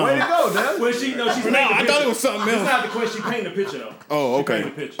 way to go, Doug. Well, she's I thought it was something else. That's not the question. She painted a picture though. Oh, okay. She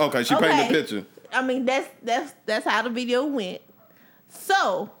painted a picture. Okay, she painted the picture. I mean, that's how the video went.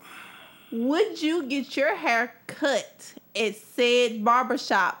 So, would you get your hair cut at said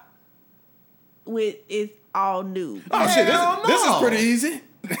barbershop with it's all nude? Oh shit, this is no. pretty easy.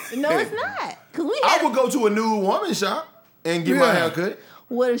 No, it's not. Cause I would go to a nude woman shop and get my hair cut.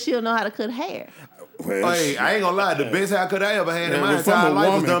 What if she don't know how to cut hair? Well, Hey, I ain't gonna lie. The best haircut I ever had in my was from entire a life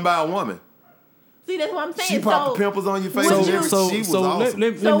was woman. done by a woman. See, that's what I'm saying. She popped the pimples on your face. would and you- everything. She was awesome.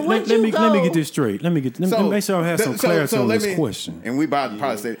 Let me get this straight. Let me make sure I have some clarity on this question. And we about to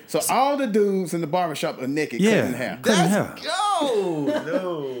probably say so. All the dudes in the barbershop are naked, cutting hair. Cutting hair. Go.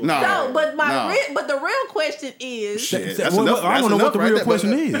 No. No, but the real question is Shit, Well, that's enough. I don't know what the real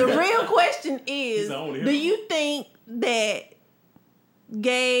question is. the real question is: It's only do him. you think that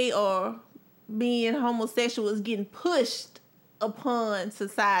gay or being homosexual is getting pushed upon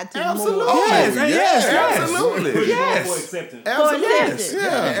society Absolutely. more? Yes. Absolutely. For Yes. acceptance. Absolutely. acceptance.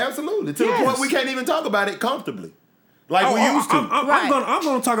 Yeah, absolutely. To the Yes. point we can't even talk about it comfortably. Like we used to. I'm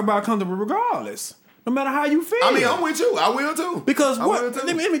gonna talk about comfortable regardless, no matter how you feel. I mean, I'm with you. I will too. because I what? will too.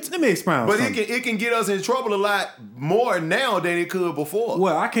 Let me expound. But something. it can get us in trouble a lot more now than it could before.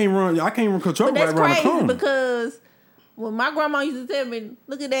 Well, I can't run control But right that's around the crazy corner. because when my grandma used to tell me,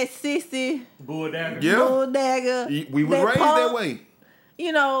 "Look at that sissy Bull dagger. Yeah. bull dagger," We was raised punk, that way.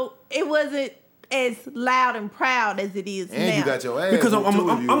 You know, it wasn't as loud and proud as it is And now. you got your ass. Because I'm whooped, too,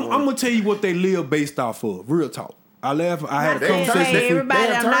 if you want. gonna tell you what they live based off of. Real talk. I laugh. I had a They conversation. turn- Hey, everybody,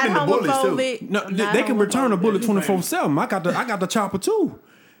 they I'm turn not into bullies, too. homophobic. No, I'm not they can return a homophobic. bullet 24/7. I got the chopper too.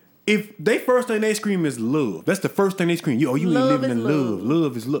 If they first thing they scream is love, that's the first thing they scream. You ain't Love living is in love. love.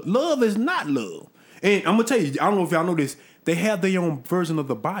 Love is love. Love is not love. And I'm gonna tell you, I don't know if y'all know this. They have their own version of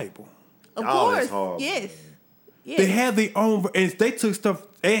the Bible. Of Oh, that's course, horrible. yes. Yes. They have their own, and they took stuff,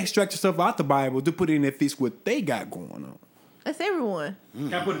 they extracted stuff out the Bible to put it in that fits what they got going on. That's everyone.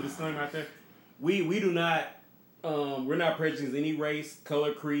 Can I put a disclaimer out there? We do not we're not prejudicing any race,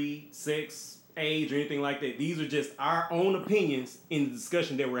 color, creed, sex, age, or anything like that. These are just our own opinions in the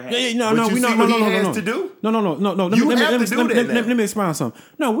discussion that we're having. No, But you we see not. what No, he no, no, has no. to do? No. You have to do that now. Let me expound something.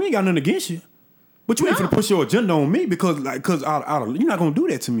 No, we ain't got nothing against you. But you ain't finna push your agenda on me because you're not gonna do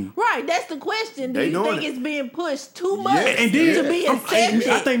that to me. Right, that's the question. Do They you doing think it. it's being pushed too much Yes, And then to be I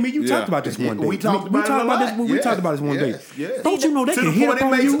accepted? think me, you talked about this one day. We talked about it a lot. We talked about this one day. Yes. Don't you know they To can the hit point up it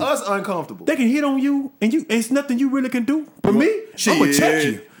on makes you? us uncomfortable. They can hit on you, and it's nothing you really can do. For me, I'm gonna check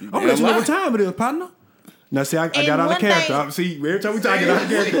you. I'm gonna let you know what time it is, partner. Now, see, I got out of one character. thing- See, every time we talk, I get out of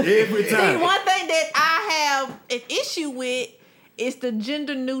character. Every See, time. one thing that I have an issue with is the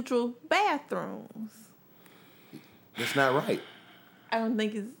gender neutral bathrooms. That's not right. I don't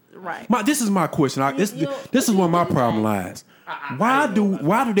think it's right. This is my question. This You- is where my what do you problem think? lies.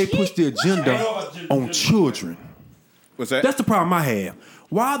 Why do they push the agenda on children? What's that? That's the problem I have.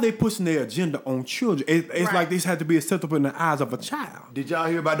 Why are they pushing their agenda on children? It's Right. like this had to be acceptable in the eyes of a child. Did y'all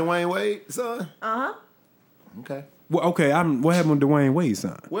hear about Dwayne Wade, son? Uh-huh. Okay. Well, okay, what happened with Dwayne Wade,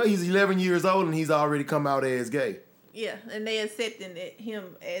 son? Well, he's 11 years old and he's already come out as gay. Yeah, and they accepting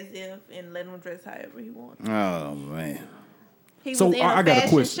him as if and letting him dress however he wants. Oh man. He So, was in I got a fashion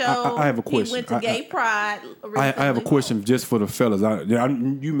question. show. I have a question. He went to Gay Pride. I have a recently. question just for the fellas. I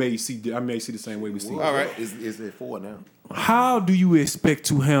may see the same way we see. All right. It's at 4 now. How do you expect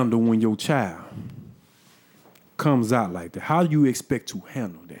to handle when your child comes out like that? How do you expect to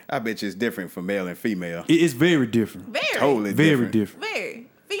handle that? I bet you it's different for male and female. It's very different. Very. Totally Very different. different. Very.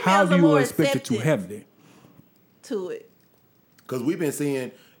 Females How do are you more expect it to accepting have that? to it. Because we've been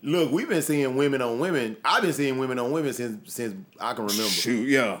seeing women on women. I've been seeing women on women since I can remember. Shoot,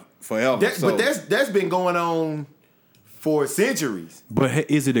 yeah, forever. But that's been going on for centuries. But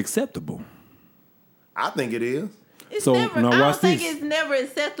is it acceptable? I think it is. It's So, never. now I watch don't think this. it's never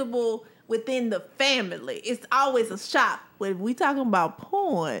acceptable within the family. It's always a shock. When we talking about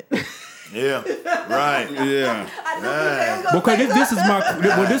porn, Yeah, right. yeah.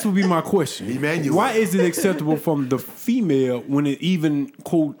 Because this would be my question. Emmanuel. Why is it acceptable from the female when it even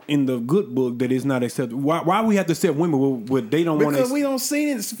quote in the good book that it's not acceptable? Why we have to accept women where they don't want Because to we don't seen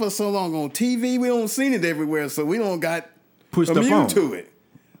it for so long on TV. We don't seen it everywhere, so we don't got push the immune phone to it.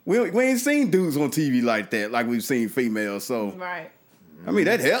 We ain't seen dudes on TV like that, like we've seen females. So right? I mean,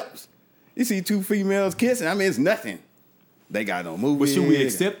 that helps. You see two females kissing. I mean, it's nothing. They got no movie. But should we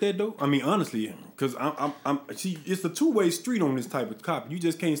accept that though? I mean, honestly, because see, it's a two-way street on this type of topic. You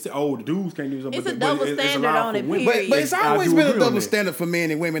just can't say, "Oh, the dudes can't do something." It's a double standard on it. But it's always been a double standard for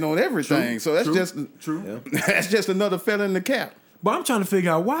men and women on everything. So that's just true. Yeah. That's just another feather in the cap. But I'm trying to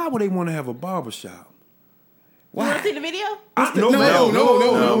figure out why would they want to have a barbershop? Why? You want to see the video? No, man.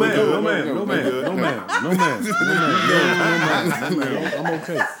 I'm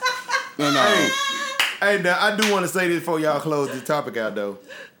okay. No. Hey, now I do want to say this before y'all close this topic out, though.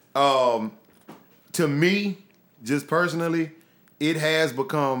 To me, just personally, it has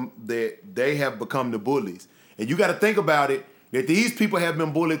become that they have become the bullies, and you got to think about it. That these people have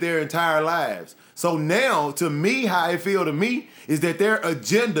been bullied their entire lives. So now, to me, how I feel to me is that their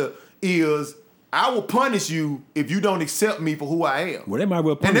agenda is, I will punish you if you don't accept me for who I am. Well, they might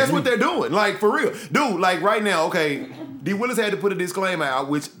well punish And that's me. what they're doing. Like, for real. Dude, like right now, okay, D. Willis had to put a disclaimer out,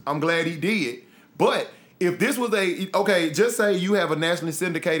 which I'm glad he did. But if this was just say you have a nationally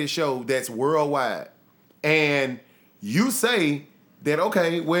syndicated show that's worldwide, and you say that,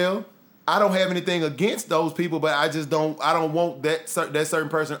 okay, well, I don't have anything against those people, but I don't want that certain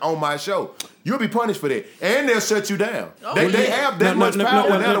person on my show. You'll be punished for that, and they'll shut you down. Oh, They have that much power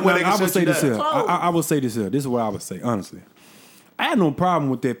now where they can shut you down. I will say this here. This is what I would say, honestly. I had no problem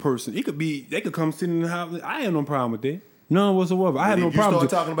with that person. They could come sit in the house. I had no problem with that. None whatsoever. I had no problem. You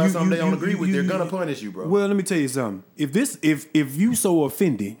start talking about something they don't agree with, they're gonna punish you, bro. Well, let me tell you something. If you so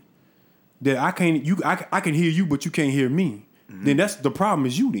offended that I can hear you, but you can't hear me, then that's the problem.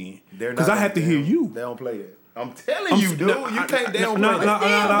 Is you then? Because I have to hear you. They don't play that. I'm telling you, dude. You can't. They don't play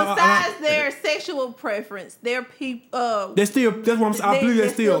that. Besides their sexual preference, they're people. That's what I'm saying. I believe they're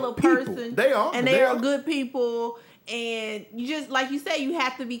still a person. people. They are, and they are good people. And you just, like you said, you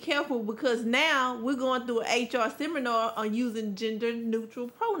have to be careful because now we're going through an HR seminar on using gender neutral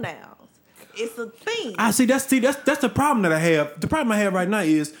pronouns. It's a thing. That's the problem that I have. The problem I have right now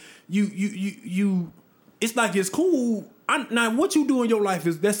is you. It's like it's cool. Now what you do in your life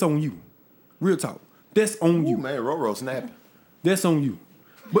that's on you. Real talk. That's on you. Ooh, man, Roro snapping. That's on you.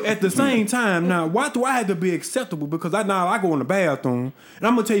 But at the same time, now, why do I have to be acceptable? Because I go in the bathroom, and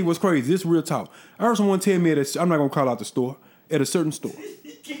I'm going to tell you what's crazy. This is real talk. I heard someone tell me I'm not going to call out the store, at a certain store.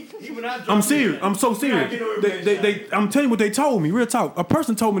 I'm serious. I'm so serious. I'm telling you what they told me, real talk. A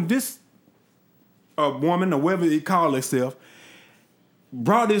person told me this, a woman, or whatever they call themselves,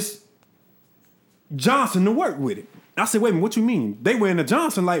 brought this Johnson to work with it. I said, wait a minute, what you mean? They wearing a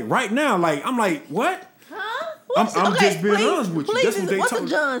Johnson like right now. Like, I'm like, what? I'm just being honest with you. That's what they what's told a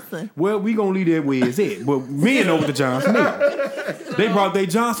Johnson? Well, we gonna leave that where it's at. But men know what the Johnson is. They brought their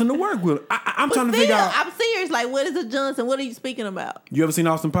Johnson to work with. I'm trying to figure out. I'm serious. Like, what is a Johnson? What are you speaking about? You ever seen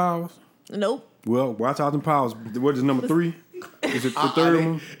Austin Powers? Nope. Well, watch Austin Powers. What is number 3? Is it the third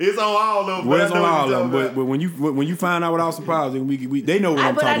one? It's on all of them. Well, it's on all of them. But when you find out what Austin Powers is, they know what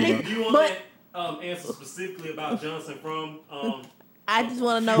I'm talking about. Do you want to answer specifically about Johnson from? I just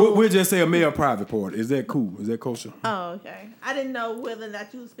want to know. We'll just say a male private part. Is that cool? Is that kosher? Oh, okay. I didn't know whether or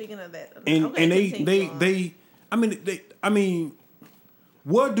not you were speaking of that. And okay, I mean,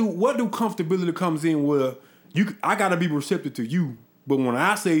 what do comfortability comes in where I gotta be receptive to you, but when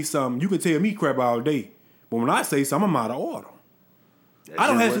I say something, you can tell me crap all day, but when I say something, I'm out of order.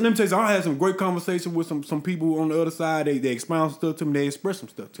 Let me tell you, I had some great conversation with some people on the other side. They expound stuff to me. They express some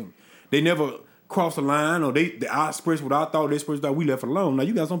stuff to me. They never cross the line, or I express what I thought, they expressed that we left alone. Now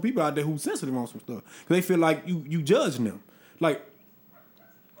you got some people out there who's sensitive on some stuff because they feel like you judging them. Like,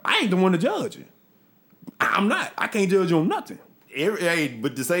 I ain't the one to judge it. I'm not. I can't judge you on nothing.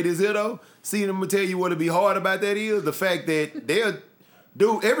 But to say this here though, see, I'm gonna tell you what'll be hard about that is the fact that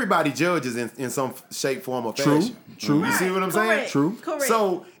everybody judges in some shape, form, or fashion. True. You see what I'm saying? True. Correct.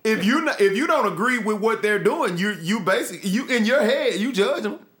 So if you don't agree with what they're doing, you basically in your head you judge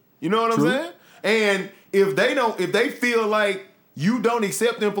them. You know what I'm saying? And if they feel like you don't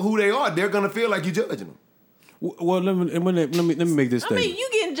accept them for who they are, they're gonna feel like you judging them. Well, let me make this statement. I mean, you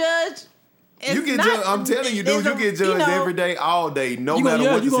getting judged. You get judged. I'm telling you, dude. You get judged every day, all day, no matter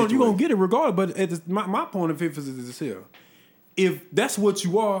what the situation. You're gonna get it regardless. But my point of view is this here: if that's what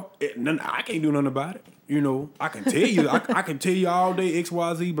you are, I can't do nothing about it. You know, I can tell you, I can tell you all day X,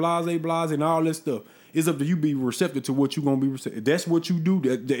 Y, Z, blase, and all that stuff. It's up to you be receptive to what you're gonna be receptive. If that's what you do,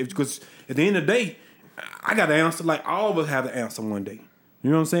 because at the end of the day, I got to answer. Like all of us have to answer one day. You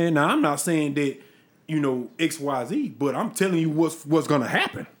know what I'm saying? Now I'm not saying that X, Y, Z, but I'm telling you what's gonna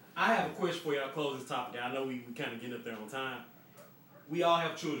happen. I have a question for y'all to close this topic. I know we kind of get up there on time. We all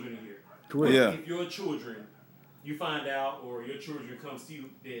have children in here. Correct. Yeah. If your children you find out, or your children comes to you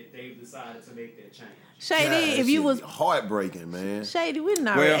that they've decided to make that change? Shady, if you was heartbreaking, man. Shady, we didn't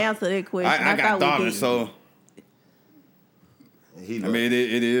already answer that question. I got daughters, so. I mean,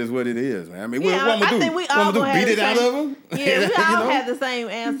 it is what it is, man. I mean, what I'm gonna do? We all gonna beat it out of them? Yeah, we all have the same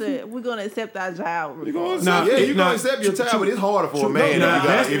answer. We're gonna accept our child. You're gonna accept your child, but it's harder for a man.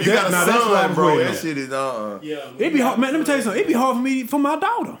 If you got a son, bro, that shit is It'd be hard, man. Let me tell you something. It'd be hard for me for my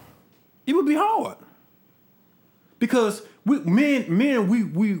daughter. It would be hard because we are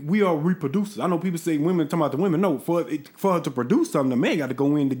reproducers. I know people say women talking about the women. No, for her to produce something, the man got to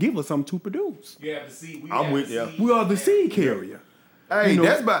go in to give her something to produce. You have to see. I'm with you. We are the seed carrier. Hey,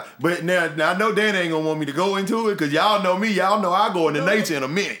 that's about. But now I know Dan ain't gonna want me to go into it because y'all know me. Y'all know I go into nature in a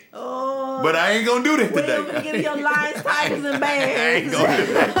minute. Oh, but I ain't gonna do that today. We're gonna give you your lions, tigers, and bears. I ain't gonna do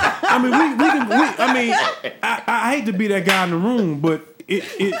that. I mean, I hate to be that guy in the room, but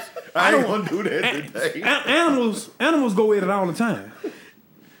I ain't gonna do that today. Animals go at it all the time. Okay.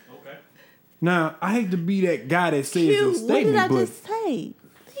 Now I hate to be that guy that says Cute. a statement, what did I but just say?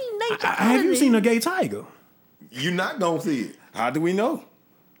 have you seen a gay tiger? You're not gonna see it. How do we know?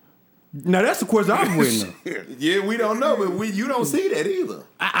 Now that's the question I'm waiting on. Yeah, we don't know, but you don't see that either.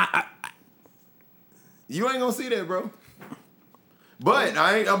 You ain't gonna see that, bro. But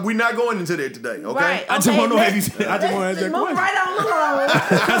we not going into that today, okay? Right, I just want to know. I just want to ask that move question. right on along.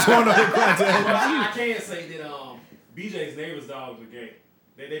 I just want to know that question. I can't say that BJ's neighbor's dogs are gay.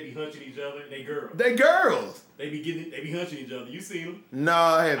 They be hunching each other. They girls. They girls. They be hunching each other. You seen them? No,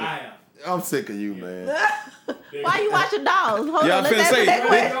 I haven't. I have. I'm sick of you, man. Why you watching dogs? Hold Yeah, on, I'm let's finna answer say, that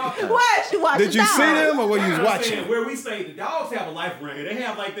question. Why is she watching Did you dogs? see them or were you I'm watching? saying, where we stay, the dogs have a life around here. They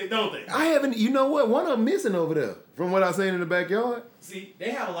have don't they? I haven't. You know what? One of them missing over there. From what I seen in the backyard. See, they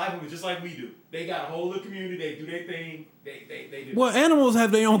have a life of it just like we do. They got a whole little community. They do their thing. They do. Well, animals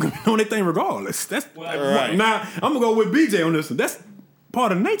have their own thing regardless. That's right. Now I'm gonna go with BJ on this one. That's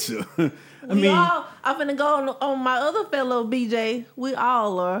part of nature. I'm finna go on my other fellow BJ. We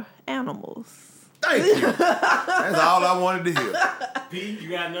all are animals. Thank you. That's all I wanted to hear. P, you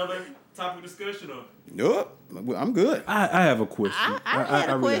got another topic of discussion or? Nope. I'm good. I have a question. I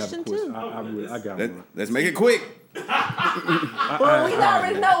had a question too. I got one. Let's make it quick. Well, we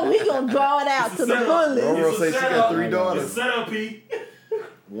already know we gonna draw it out to the fullest. Roro say she got 3 daughters. It's a setup, P.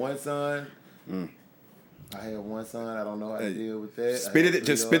 One son. I have one son. I don't know how to deal with that.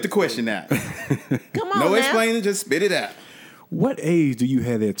 Just spit the question out. Come on, No now. explaining, just spit it out. What age do you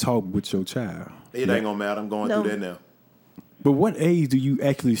have that talk with your child? It ain't gonna matter. I'm going through that now. But what age do you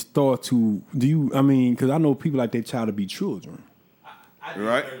actually start to? Because I know people like their child to be children. I did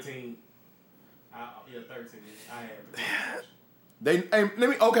Right. 13. 13. I had.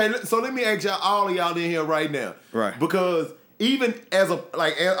 Let me ask y'all, all of y'all in here right now. Right. Because even as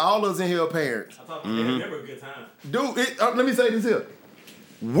all of us in here are parents. I thought they had never a good time. Dude, let me say this here.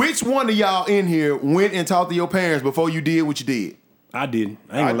 Which one of y'all in here went and talked to your parents before you did what you did? I didn't.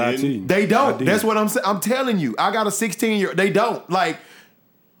 I ain't gonna lie to you. They don't. That's what I'm saying. I'm telling you. I got a 16-year-old. They don't. Like,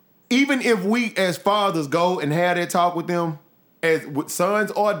 even if we as fathers go and have that talk with them, as with sons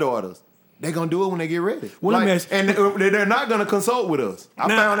or daughters, they're gonna do it when they get ready. Well, let me ask- and they're not gonna consult with us. I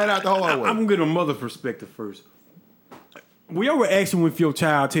found that out the hard way. I'm gonna get a mother perspective first. Well, your reaction if your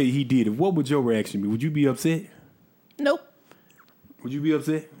child tell you he did it, what would your reaction be? Would you be upset? Nope. Would you be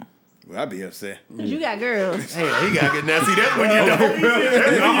upset? Well, I'd be upset. Cause you got girls. He got good. Now, see, that's when you know.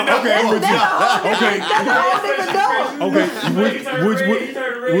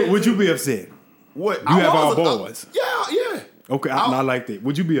 Okay. Would you be upset? What? You have all boys. Yeah. Okay, I like that.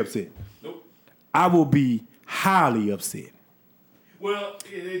 Would you be upset? Nope. I will be highly upset. Well,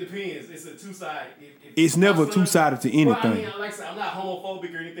 it depends. It's a two-sided. It's never two-sided to anything. Well, I mean, like I said, I'm not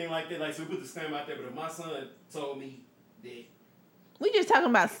homophobic or anything like that. Like, so we put the disclaimer out there. But if my son told me that, We just talking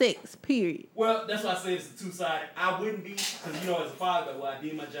about sex, period. well, that's why I say it's a two-sided. I wouldn't be, because as a father, I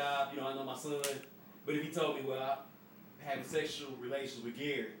did my job. I know my son. But if he told me, I'm having sexual relations with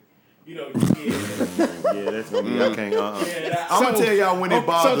Gary, Yeah, that's gonna be. I can't. I'm gonna tell y'all when it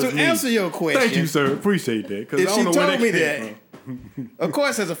bothers So to me. answer your question, Thank you, sir. Appreciate that. if she told me that, of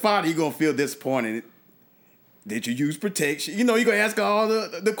course, as a father, you're gonna feel disappointed. Did you use protection? You're gonna ask her all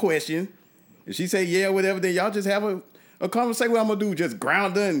the questions. If she say yeah, whatever, then y'all just have a conversation. What I'm gonna do? Just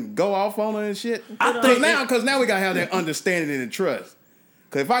ground her and go off on her and shit. Because now we gotta have that understanding and trust.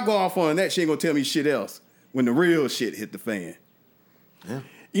 Because if I go off on that, she ain't gonna tell me shit else when the real shit hit the fan. Yeah.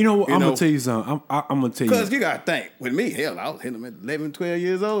 You know what? I'm gonna tell you something. I'm gonna tell you. Because you gotta think, with me, hell, I was hitting them at 11, 12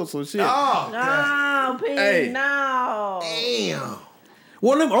 years old, so shit. Oh, No, P, Hey. no. damn.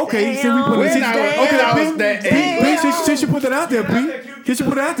 Well, okay. Damn. Since we put When I was that age. P, since you put that out there, P. Just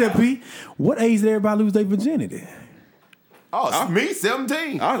put it out there, P. What age did everybody lose their virginity? Oh, me,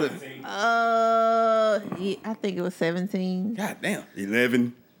 17. Yeah, I think it was 17. God damn.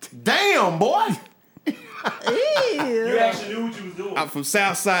 11. Damn, boy. You actually knew what you was doing. I'm from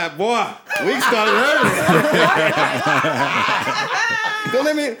Southside, boy. We started early. So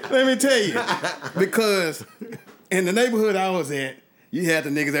let me tell you, because in the neighborhood I was at, you had the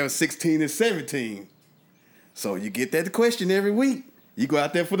niggas that was 16 and 17. So you get that question every week. You go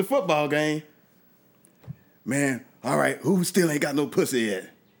out there for the football game. Man, all right, who still ain't got no pussy yet?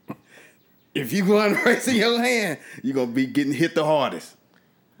 If you go out and raising your hand, you're going to be getting hit the hardest.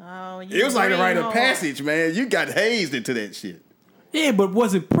 Oh, It was like a rite of passage, man. You got hazed into that shit. Yeah, but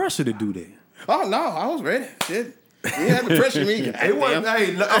was it pressure to do that? Oh, no, I was ready. Shit. You had to pressure me. It wasn't.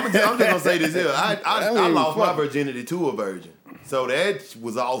 Hey, I'm just gonna say this here. I lost my virginity to a virgin, so that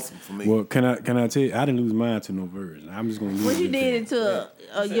was awesome for me. Well, can I tell you? I didn't lose mine to no virgin. I'm just gonna. What you did it to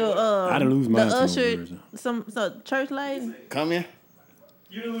your I didn't lose mine the to no usher, virgin. some church lady? Come in.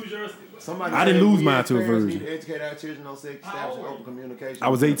 You didn't lose yours. I didn't lose mine to a virgin. Need to educate our children on sex, establishing open communication. I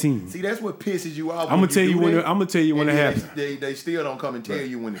was 18. See, that's what pisses you off. I'm gonna tell you when it and happened. They still don't come and tell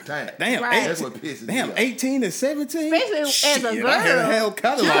you when it's time. Damn, Right. That's what pisses me off. 18 and 17? Especially as a girl. I had a hell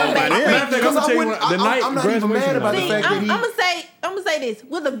catalog by Matter of then. fact, I'm gonna tell you when, the night I'm not even graduation mad about night. the See, fact that I'm gonna say this.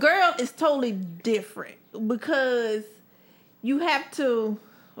 With a girl, it's totally different because you have to.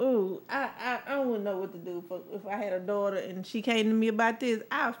 Ooh, I wouldn't know what to do if I had a daughter and she came to me about this.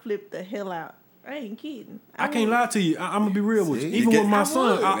 I'd flip the hell out. I ain't kidding. I can't lie to you. I'm gonna be real with you. See? Even You with my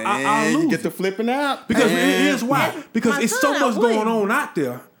son, I you lose get it. to flipping out. Because man. here's why. Because My it's so son, I much going wouldn't. on out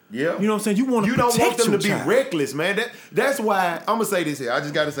there. Yeah. You know what I'm saying? You want to You don't want them to be child. reckless, man. That's why I'm gonna say this here. I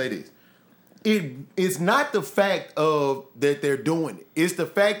just gotta say this. It's not the fact of that they're doing it. It's the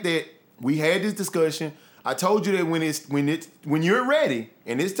fact that we had this discussion. I told you that when you're ready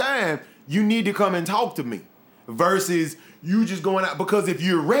and it's time, you need to come and talk to me. Versus you just going out, because if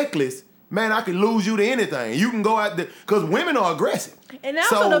you're reckless, man, I can lose you to anything. You can go out there because women are aggressive. And it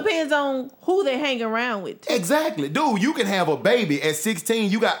also depends on who they hang around with. Exactly. Dude, you can have a baby at 16.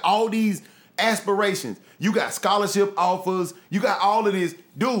 You got all these aspirations. You got scholarship offers. You got all of this.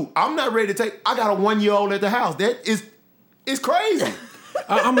 Dude, I'm not ready to I got a 1-year-old at the house. It's crazy.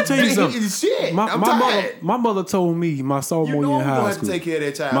 I'm gonna tell you something. Shit. I'm my tired. mother told me my sophomore You know year in I'm gonna high have to school. take care of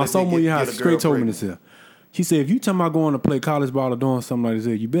that child. My if they sophomore year in high get a school, straight girl told me pregnant. this here. She said, if you talking about going to play college ball or doing something like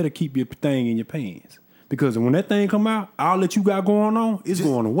this, you better keep your thing in your pants. Because when that thing come out, all that you got going on, it's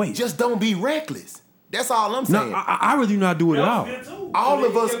going to waste. Just don't be reckless. That's all I'm No, saying. I really do not do it at all. All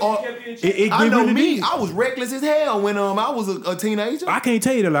of us are. I know me. I was reckless as hell when I was a teenager. I can't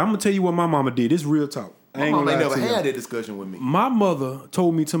tell you that. I'm gonna tell you what my mama did. It's real talk. My mom ain't never had that discussion with me. My mother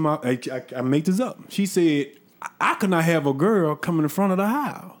told me I make this up. She said I could not have a girl come in the front of the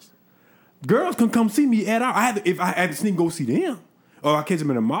house. Girls can come see me at all. If I had to sneak go see them, or I catch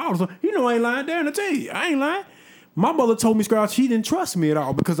them in the mall or something. You know I ain't lying. There to tell you, I ain't lying. My mother told me, Scrap, she didn't trust me at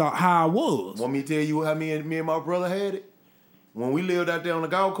all because of how I was. Want me to tell you how me and my brother had it? When we lived out there on the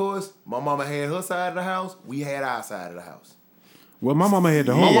golf course, my mama had her side of the house. We had our side of the house. Well, my mama had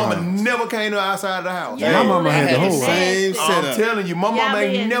the whole My mama house. never came to our side of the house. My mama had the whole house. Same I'm setup. telling you, my mama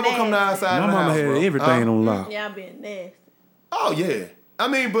ain't being never come to our side My of the mama house. had bro. everything on lock. Y'all being nasty. Oh yeah, I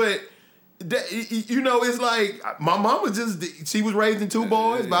mean, but it's like my mama she was raising 2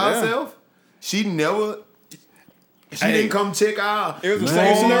 boys by herself. She never. She didn't come check out. It was the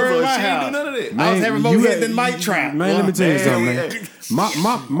same scenario in my She house. didn't do none of that. I was having more you hit had- than Mike Trout. Man, let me tell you something, yeah.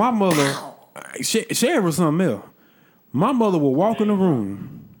 man. My mother, Sherry was something else. My mother would walk in the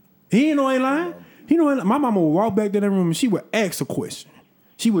room. He ain't lying. My mama would walk back to that room and she would ask a question.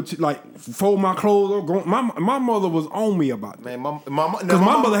 She would like fold my clothes or go. My mother was on me about that. Man, Because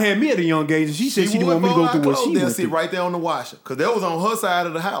my mother had me at a young age and she said she didn't want me to go through what she They'll went sit through. right there on the washer because that was on her side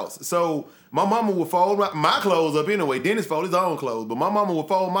of the house. So my mama would fold my clothes up anyway. Dennis folded his own clothes, but my mama would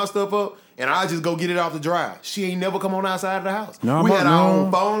fold my stuff up and I just go get it off the dryer. She ain't never come on our side of the house. No, we had our no.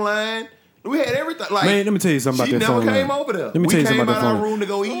 own phone line. We had everything. Like, Man, let me tell you something about she that phone never came line. over there. Let me tell you something about that We came out phone our room to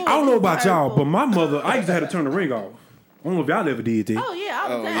go eat. I don't know about y'all, but my mother, I used to have to turn the ring off. I don't know if y'all ever did that. Oh yeah,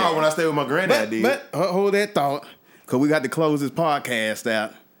 all the time. Oh, when I stayed with my granddad, did. But hold that thought, because we got to close this podcast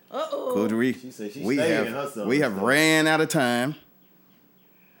out. Uh-oh. She said she we stayed in her have son. we have ran out of time.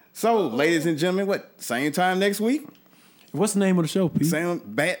 So, ladies and gentlemen, same time next week? What's the name of the show, Pete? Same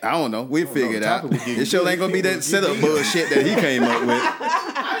bad. I don't know. We'll figure it out. topic we get This show ain't gonna be that setup bullshit that he came up with.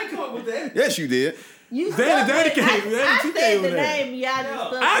 I didn't come up with that. Yes, you did. You Daddy stuck with- came- Daddy I came said with the that. name, y'all just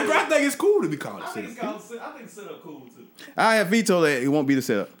stuck I with it. think it's cool to be called I think a it's called. I think setup cool too. I have vetoed that it won't be the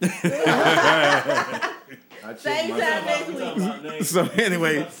setup. I Same time next week. So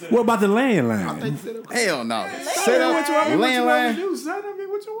anyway, What about the landline? hell no. Set up what you want landline. to do, son. I mean,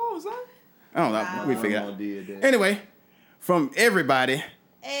 what you want, son? I don't know. We figure out. Anyway, from everybody,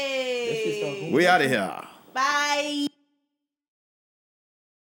 Hey. we out of here. Bye.